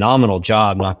phenomenal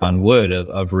job, knock on wood,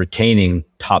 of retaining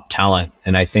top talent.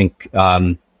 And I think,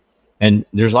 and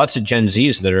there's lots of Gen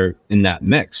Zs that are in that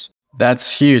mix. That's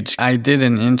huge. I did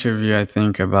an interview, I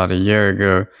think about a year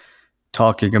ago,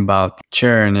 talking about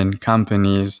churn in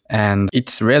companies, and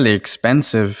it's really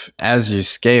expensive as you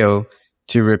scale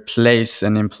to replace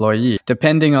an employee.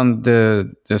 Depending on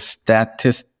the stat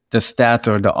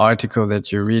or the article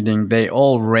that you're reading, they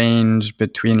all range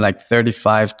between like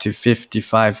 $35,000 to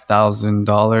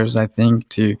 $55,000, I think,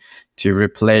 to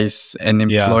replace an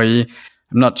employee. Yeah.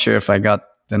 I'm not sure if I got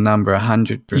the number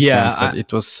 100%, but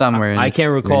it was somewhere. I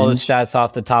can't recall the stats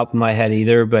off the top of my head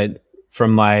either, but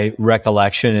from my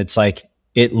recollection, it's like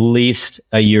at least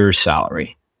a year's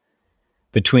salary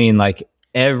between like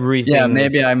everything. Yeah,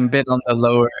 maybe I'm a bit on the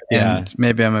lower end.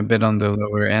 Maybe I'm a bit on the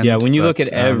lower end. Yeah, when you look at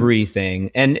everything,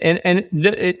 and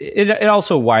it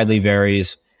also widely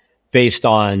varies based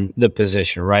on the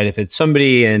position, right? If it's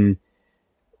somebody in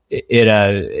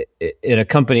a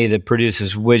company that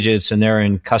produces widgets and they're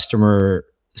in customer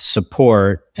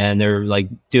support and they're like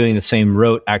doing the same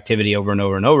rote activity over and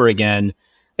over and over again,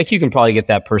 like you can probably get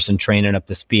that person trained and up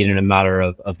to speed in a matter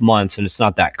of months, and it's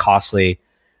not that costly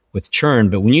with churn.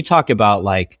 But when you talk about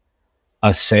like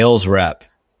a sales rep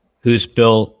who's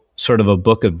built sort of a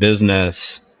book of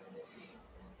business,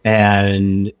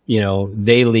 and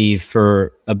they leave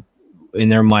for in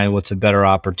their mind what's a better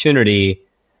opportunity,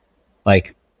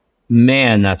 like,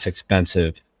 man, that's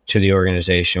expensive to the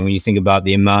organization. When you think about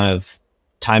the amount of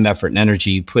time, effort, and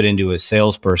energy you put into a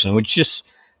salesperson, which just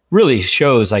really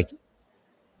shows like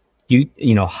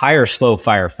hire slow,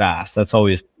 fire fast. That's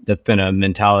been a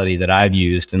mentality that I've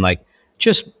used, and like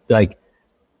just like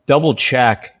double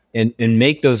check and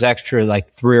make those extra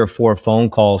like 3 or 4 phone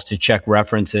calls to check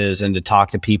references and to talk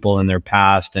to people in their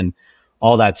past and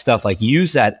all that stuff. Like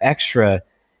use that extra,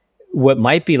 what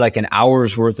might be like an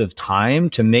hour's worth of time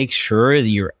to make sure that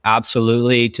you're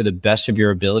absolutely, to the best of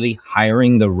your ability,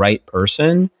 hiring the right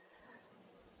person.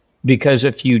 Because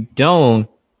if you don't,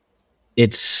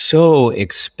 it's so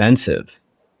expensive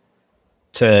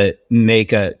to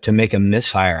make a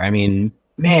mishire. I mean,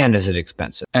 man, is it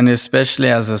expensive. And especially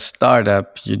as a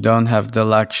startup, you don't have the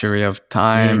luxury of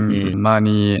time,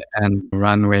 money, and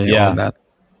runway, all that.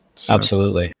 So,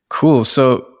 absolutely. Cool.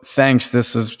 So thanks.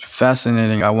 This is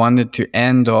fascinating. I wanted to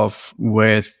end off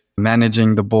with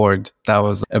managing the board. That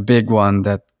was a big one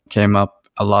that came up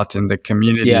a lot in the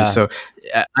community. Yeah. So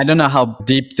I don't know how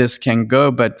deep this can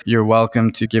go, but you're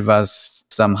welcome to give us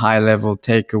some high level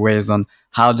takeaways on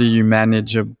how do you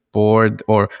manage a board,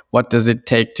 or what does it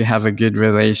take to have a good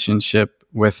relationship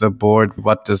with a board?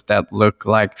 What does that look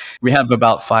like? We have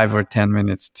about 5 or 10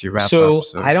 minutes to wrap up. So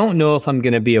I don't know if I'm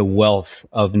going to be a wealth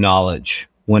of knowledge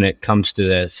when it comes to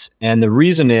this. And the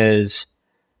reason is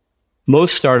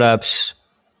most startups,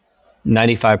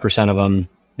 95% of them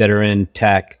that are in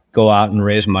tech, go out and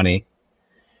raise money.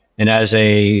 And as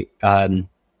a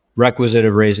requisite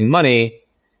of raising money,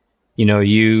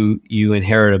 you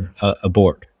inherit a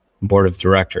board of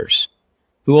directors,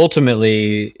 who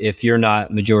ultimately, if you're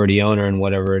not majority owner in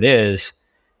whatever it is,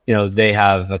 they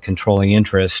have a controlling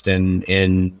interest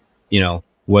in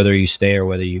whether you stay or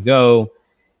whether you go,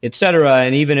 et cetera.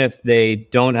 And even if they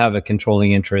don't have a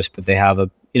controlling interest, but they have a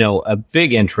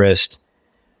big interest,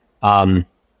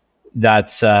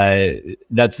 that's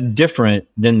different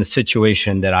than the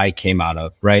situation that I came out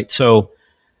of, right? So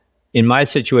in my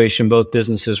situation, both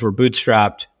businesses were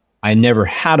bootstrapped. I never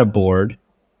had a board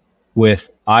with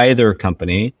either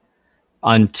company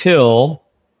until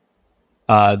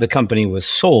the company was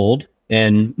sold.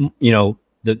 And,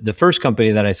 the first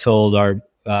company that I sold,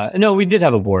 no, we did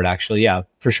have a board, actually. Yeah,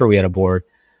 for sure we had a board.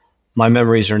 My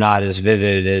memories are not as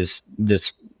vivid as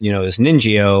this, as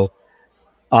Ningio.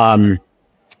 But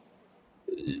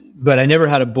I never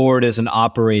had a board as an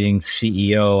operating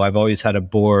CEO. I've always had a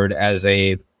board as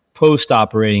a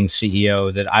post-operating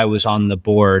CEO that I was on the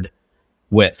board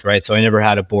with, right? So I never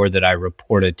had a board that I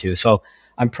reported to. So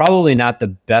I'm probably not the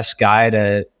best guy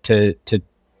to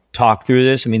talk through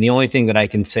this. I mean, the only thing that I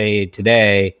can say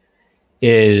today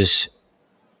is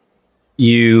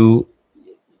when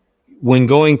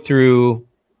going through,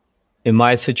 in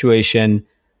my situation,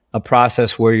 a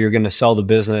process where you're going to sell the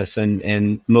business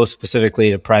and most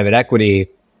specifically to private equity,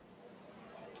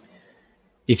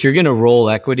 if you're going to roll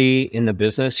equity in the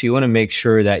business, you want to make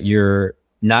sure that you're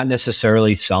not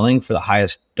necessarily selling for the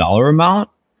highest dollar amount,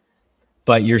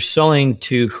 but you're selling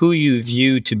to who you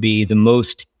view to be the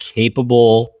most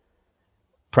capable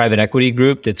private equity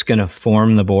group that's going to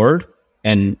form the board,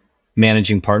 and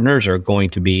managing partners are going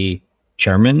to be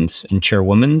chairmans and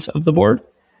chairwomen of the board.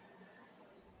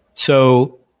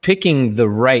 So picking the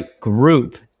right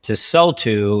group to sell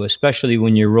to, especially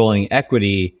when you're rolling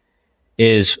equity,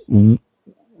 is, I'm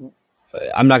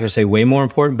not going to say way more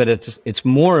important, but it's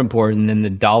more important than the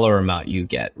dollar amount you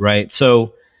get, right?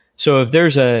 So if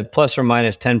there's a plus or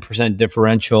minus 10%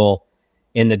 differential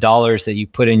in the dollars that you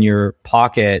put in your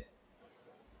pocket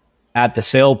at the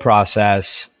sale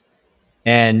process,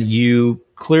 and you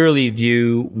clearly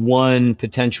view one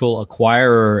potential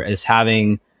acquirer as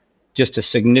having just a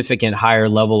significant higher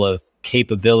level of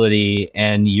capability,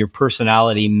 and your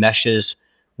personality meshes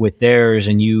with theirs,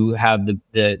 and you have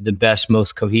the best,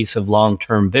 most cohesive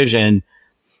long-term vision.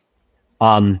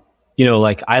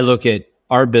 Like I look at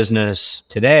our business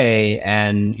today,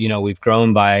 and we've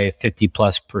grown by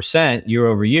 50+% year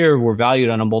over year. We're valued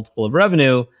on a multiple of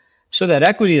revenue, so that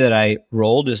equity that I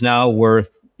rolled is now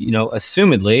worth,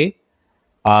 assumedly,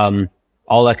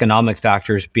 all economic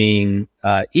factors being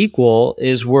equal,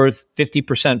 is worth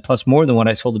 50% plus more than what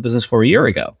I sold the business for a year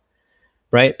ago,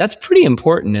 right? That's pretty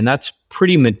important, and that's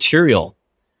pretty material.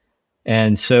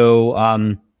 And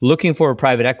so looking for a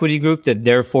private equity group that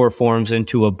therefore forms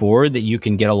into a board that you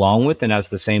can get along with and has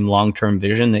the same long-term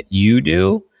vision that you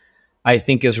do, I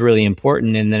think is really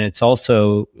important. And then it's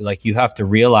also like, you have to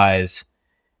realize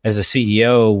as a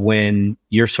CEO when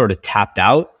you're sort of tapped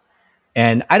out.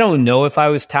 And I don't know if I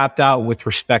was tapped out with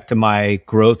respect to my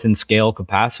growth and scale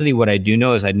capacity. What I do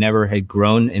know is I never had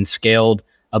grown and scaled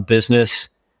a business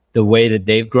the way that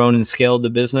they've grown and scaled the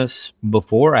business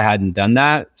before. I hadn't done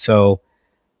that. So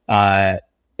A,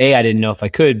 I didn't know if I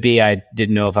could. B, I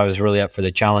didn't know if I was really up for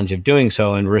the challenge of doing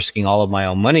so and risking all of my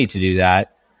own money to do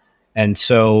that. And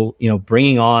so,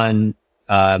 bringing on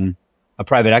a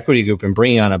private equity group and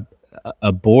bringing on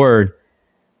a board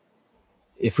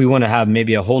if we want to have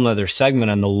maybe a whole nother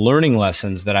segment on the learning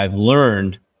lessons that I've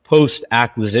learned post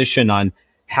acquisition on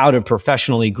how to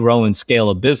professionally grow and scale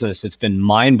a business, it's been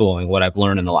mind blowing what I've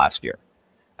learned in the last year.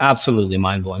 Absolutely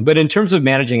mind blowing. But in terms of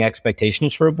managing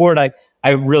expectations for a board, I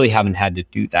really haven't had to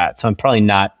do that. So I'm probably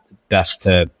not best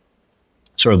to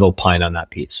sort of opine on that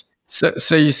piece.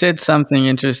 So you said something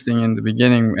interesting in the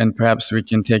beginning, and perhaps we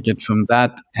can take it from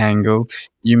that angle.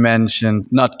 You mentioned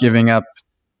not giving up,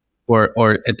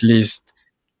 or at least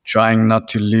trying not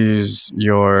to lose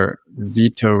your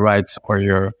veto rights or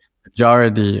your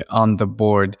majority on the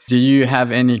board. Do you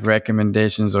have any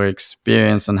recommendations or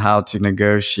experience on how to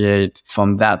negotiate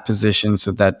from that position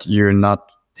so that you're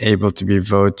not able to be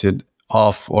voted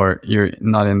off or you're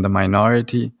not in the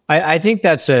minority? I think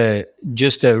that's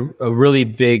just a really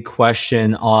big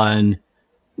question on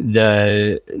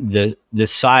the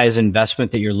size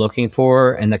investment that you're looking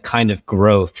for and the kind of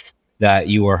growth that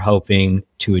you are hoping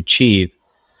to achieve.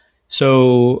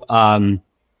 So,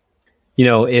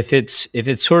 if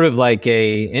it's sort of like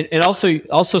and also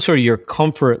sort of your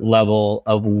comfort level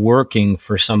of working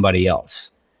for somebody else.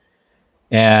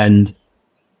 And,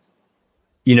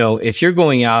 if you're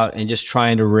going out and just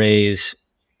trying to raise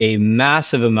a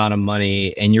massive amount of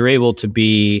money and you're able to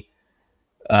be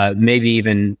maybe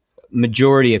even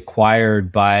majority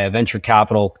acquired by a venture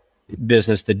capital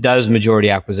business that does majority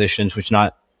acquisitions, which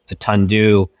not a ton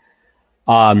do,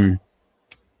 a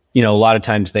lot of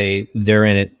times they're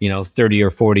in it, 30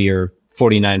 or 40 or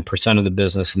 49% of the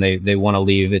business, and they want to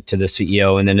leave it to the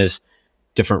CEO. And then as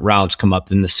different rounds come up,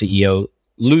 then the CEO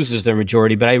loses their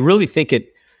majority. But I really think it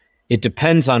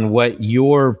depends on what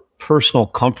your personal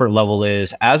comfort level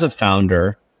is as a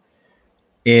founder.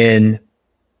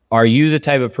 Are you the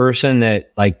type of person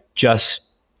that just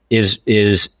is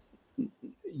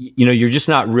you're just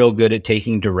not real good at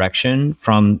taking direction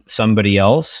from somebody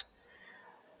else?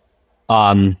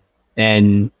 And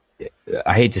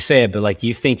I hate to say it, but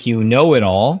you think you know it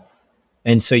all.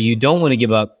 And so you don't want to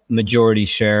give up majority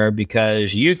share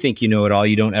because you think you know it all.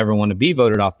 You don't ever want to be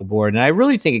voted off the board. And I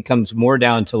really think it comes more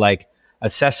down to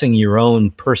assessing your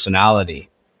own personality.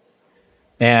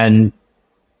 And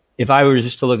if I was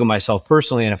just to look at myself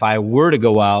personally, and if I were to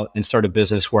go out and start a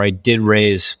business where I did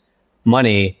raise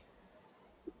money,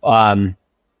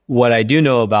 what I do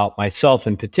know about myself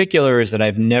in particular is that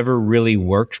I've never really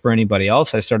worked for anybody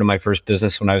else. I started my first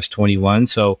business when I was 21.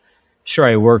 So sure,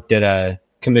 I worked at a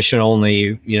commission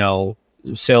only,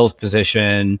 sales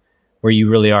position where you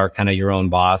really are kind of your own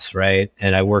boss, right?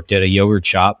 And I worked at a yogurt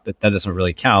shop, but that doesn't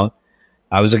really count.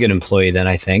 I was a good employee then,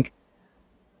 I think.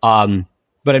 But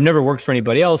I've never worked for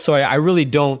anybody else. So I really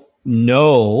don't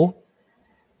know.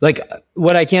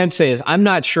 What I can say is I'm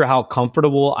not sure how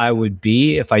comfortable I would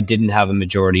be if I didn't have a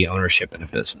majority ownership in a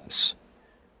business.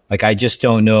 I just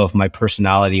don't know if my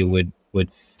personality would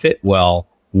fit well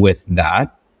with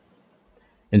that.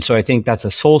 And so I think that's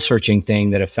a soul searching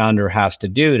thing that a founder has to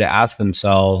do, to ask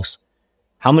themselves,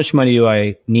 how much money do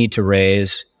I need to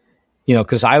raise?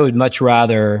 Because I would much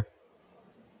rather,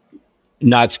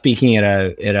 not speaking at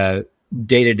a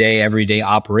day-to-day, everyday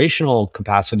operational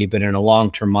capacity, but in a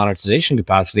long-term monetization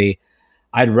capacity,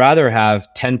 I'd rather have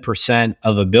 10%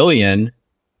 of $1 billion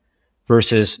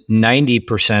versus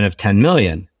 90% of 10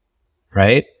 million,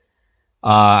 right?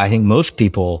 I think most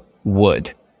people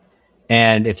would.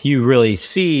 And if you really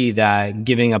see that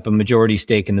giving up a majority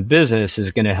stake in the business is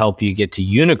going to help you get to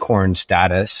unicorn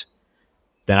status,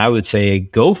 then I would say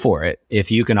go for it.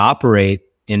 If you can operate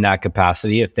in that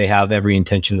capacity, if they have every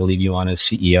intention to leave you on as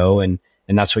CEO and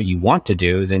that's what you want to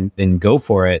do, then go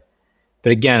for it.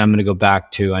 But again, I'm going to go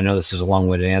back to, I know this is a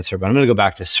long-winded answer, but I'm going to go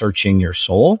back to searching your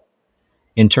soul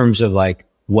in terms of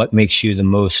what makes you the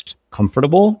most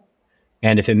comfortable.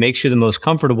 And if it makes you the most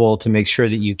comfortable, to make sure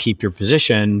that you keep your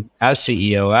position as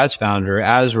CEO, as founder,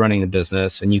 as running the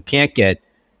business, and you can't get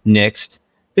nixed,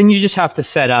 then you just have to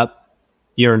set up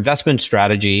your investment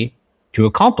strategy to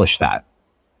accomplish that.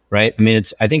 Right? I mean,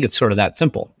 I think it's sort of that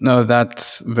simple. No,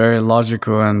 that's very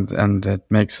logical and it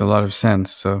makes a lot of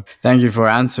sense. So thank you for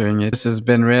answering it. This has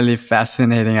been really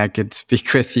fascinating. I could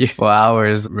speak with you for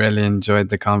hours. Really enjoyed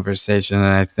the conversation,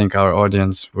 and I think our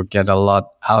audience will get a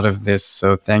lot out of this.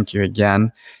 So thank you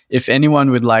again. If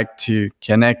anyone would like to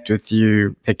connect with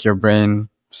you, pick your brain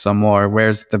some more,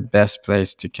 where's the best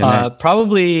place to connect?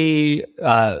 Probably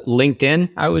LinkedIn,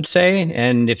 I would say.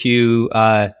 And if you...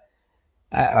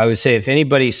 I would say if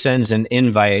anybody sends an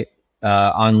invite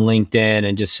on LinkedIn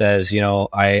and just says,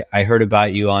 I heard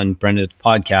about you on Brendon's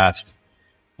podcast,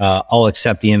 I'll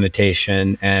accept the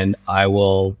invitation and I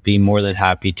will be more than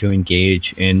happy to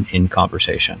engage in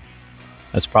conversation.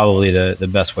 That's probably the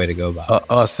best way to go about it.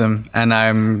 Awesome. And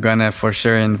I'm going to for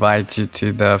sure invite you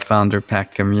to the Founder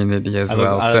Pack community as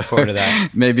well. I look forward to that.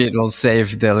 Maybe it will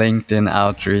save the LinkedIn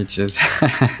outreaches.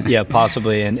 Yeah,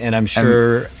 possibly. And I'm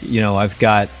sure, I've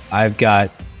got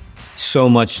so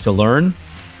much to learn,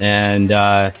 and,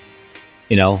 I'm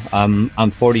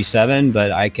 47,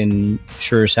 but I can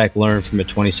sure as heck learn from a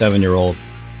 27-year-old.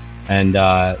 And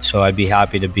so I'd be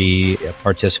happy to be a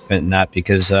participant in that,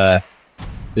 because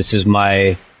this is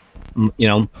my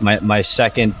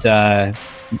second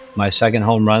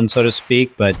home run, so to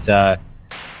speak. But there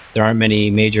aren't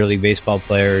many Major League Baseball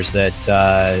players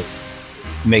that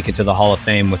make it to the Hall of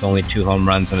Fame with only 2 home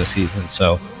runs in a season.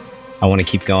 So I want to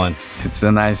keep going. It's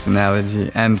a nice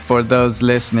analogy. And for those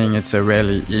listening, it's a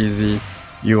really easy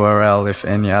URL if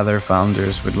any other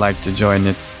founders would like to join.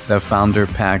 It's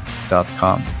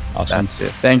thefounderpack.com. Awesome. That's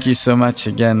it. Thank you so much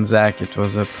again, Zack. It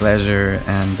was a pleasure,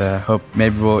 and hope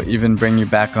maybe we'll even bring you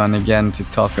back on again to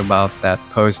talk about that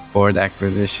post-board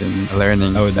acquisition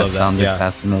learnings. I would love that. Sounded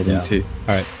fascinating too.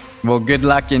 All right. Well, good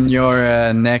luck in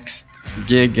your next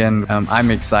gig, and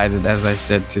I'm excited, as I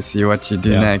said, to see what you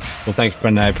do next. Well, thanks,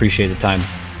 Brendon. I appreciate the time.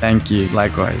 Thank you.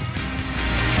 Likewise.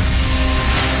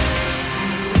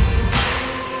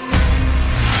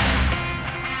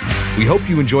 We hope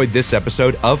you enjoyed this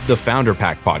episode of the Founder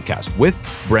Pack podcast with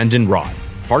Brendon Rod,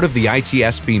 part of the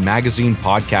ITSP Magazine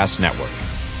Podcast Network.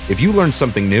 If you learned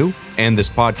something new and this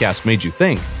podcast made you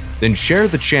think, then share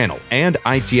the channel and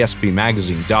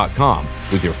itspmagazine.com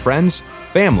with your friends,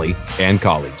 family, and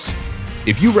colleagues.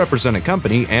 If you represent a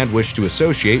company and wish to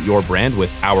associate your brand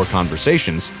with our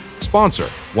conversations, sponsor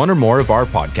one or more of our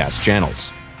podcast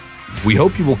channels. We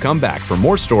hope you will come back for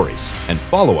more stories and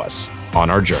follow us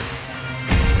on our journey.